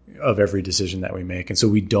view of every decision that we make. And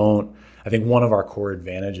so I think one of our core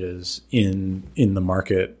advantages in the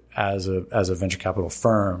market as a venture capital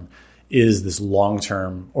firm is this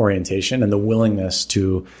long-term orientation and the willingness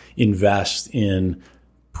to invest in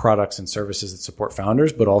products and services that support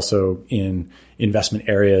founders, but also in investment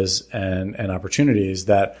areas and opportunities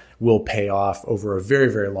that will pay off over a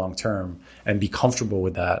very, very long term, and be comfortable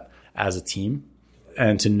with that as a team,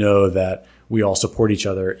 and to know that we all support each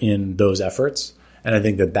other in those efforts. And I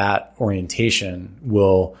think that orientation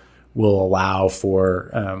will allow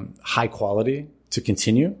for high quality to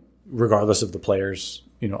continue regardless of the players,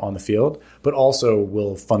 on the field, but also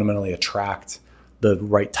will fundamentally attract the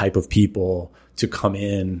right type of people to come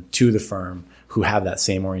in to the firm who have that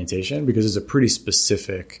same orientation, because it's a pretty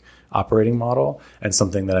specific operating model and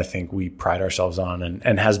something that I think we pride ourselves on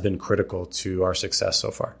and has been critical to our success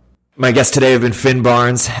so far. My guests today have been Finn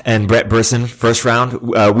Barnes and Brett Berson, First Round.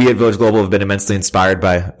 We at Village Global have been immensely inspired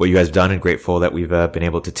by what you guys have done, and grateful that we've been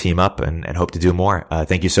able to team up and hope to do more.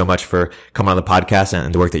 Thank you so much for coming on the podcast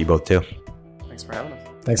and the work that you both do. Thanks for having us.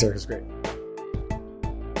 Thanks, Eric. It was great.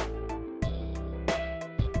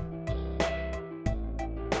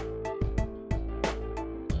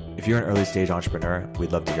 If you're an early stage entrepreneur,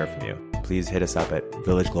 we'd love to hear from you. Please hit us up at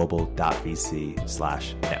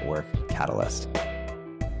villageglobal.vc/network catalyst.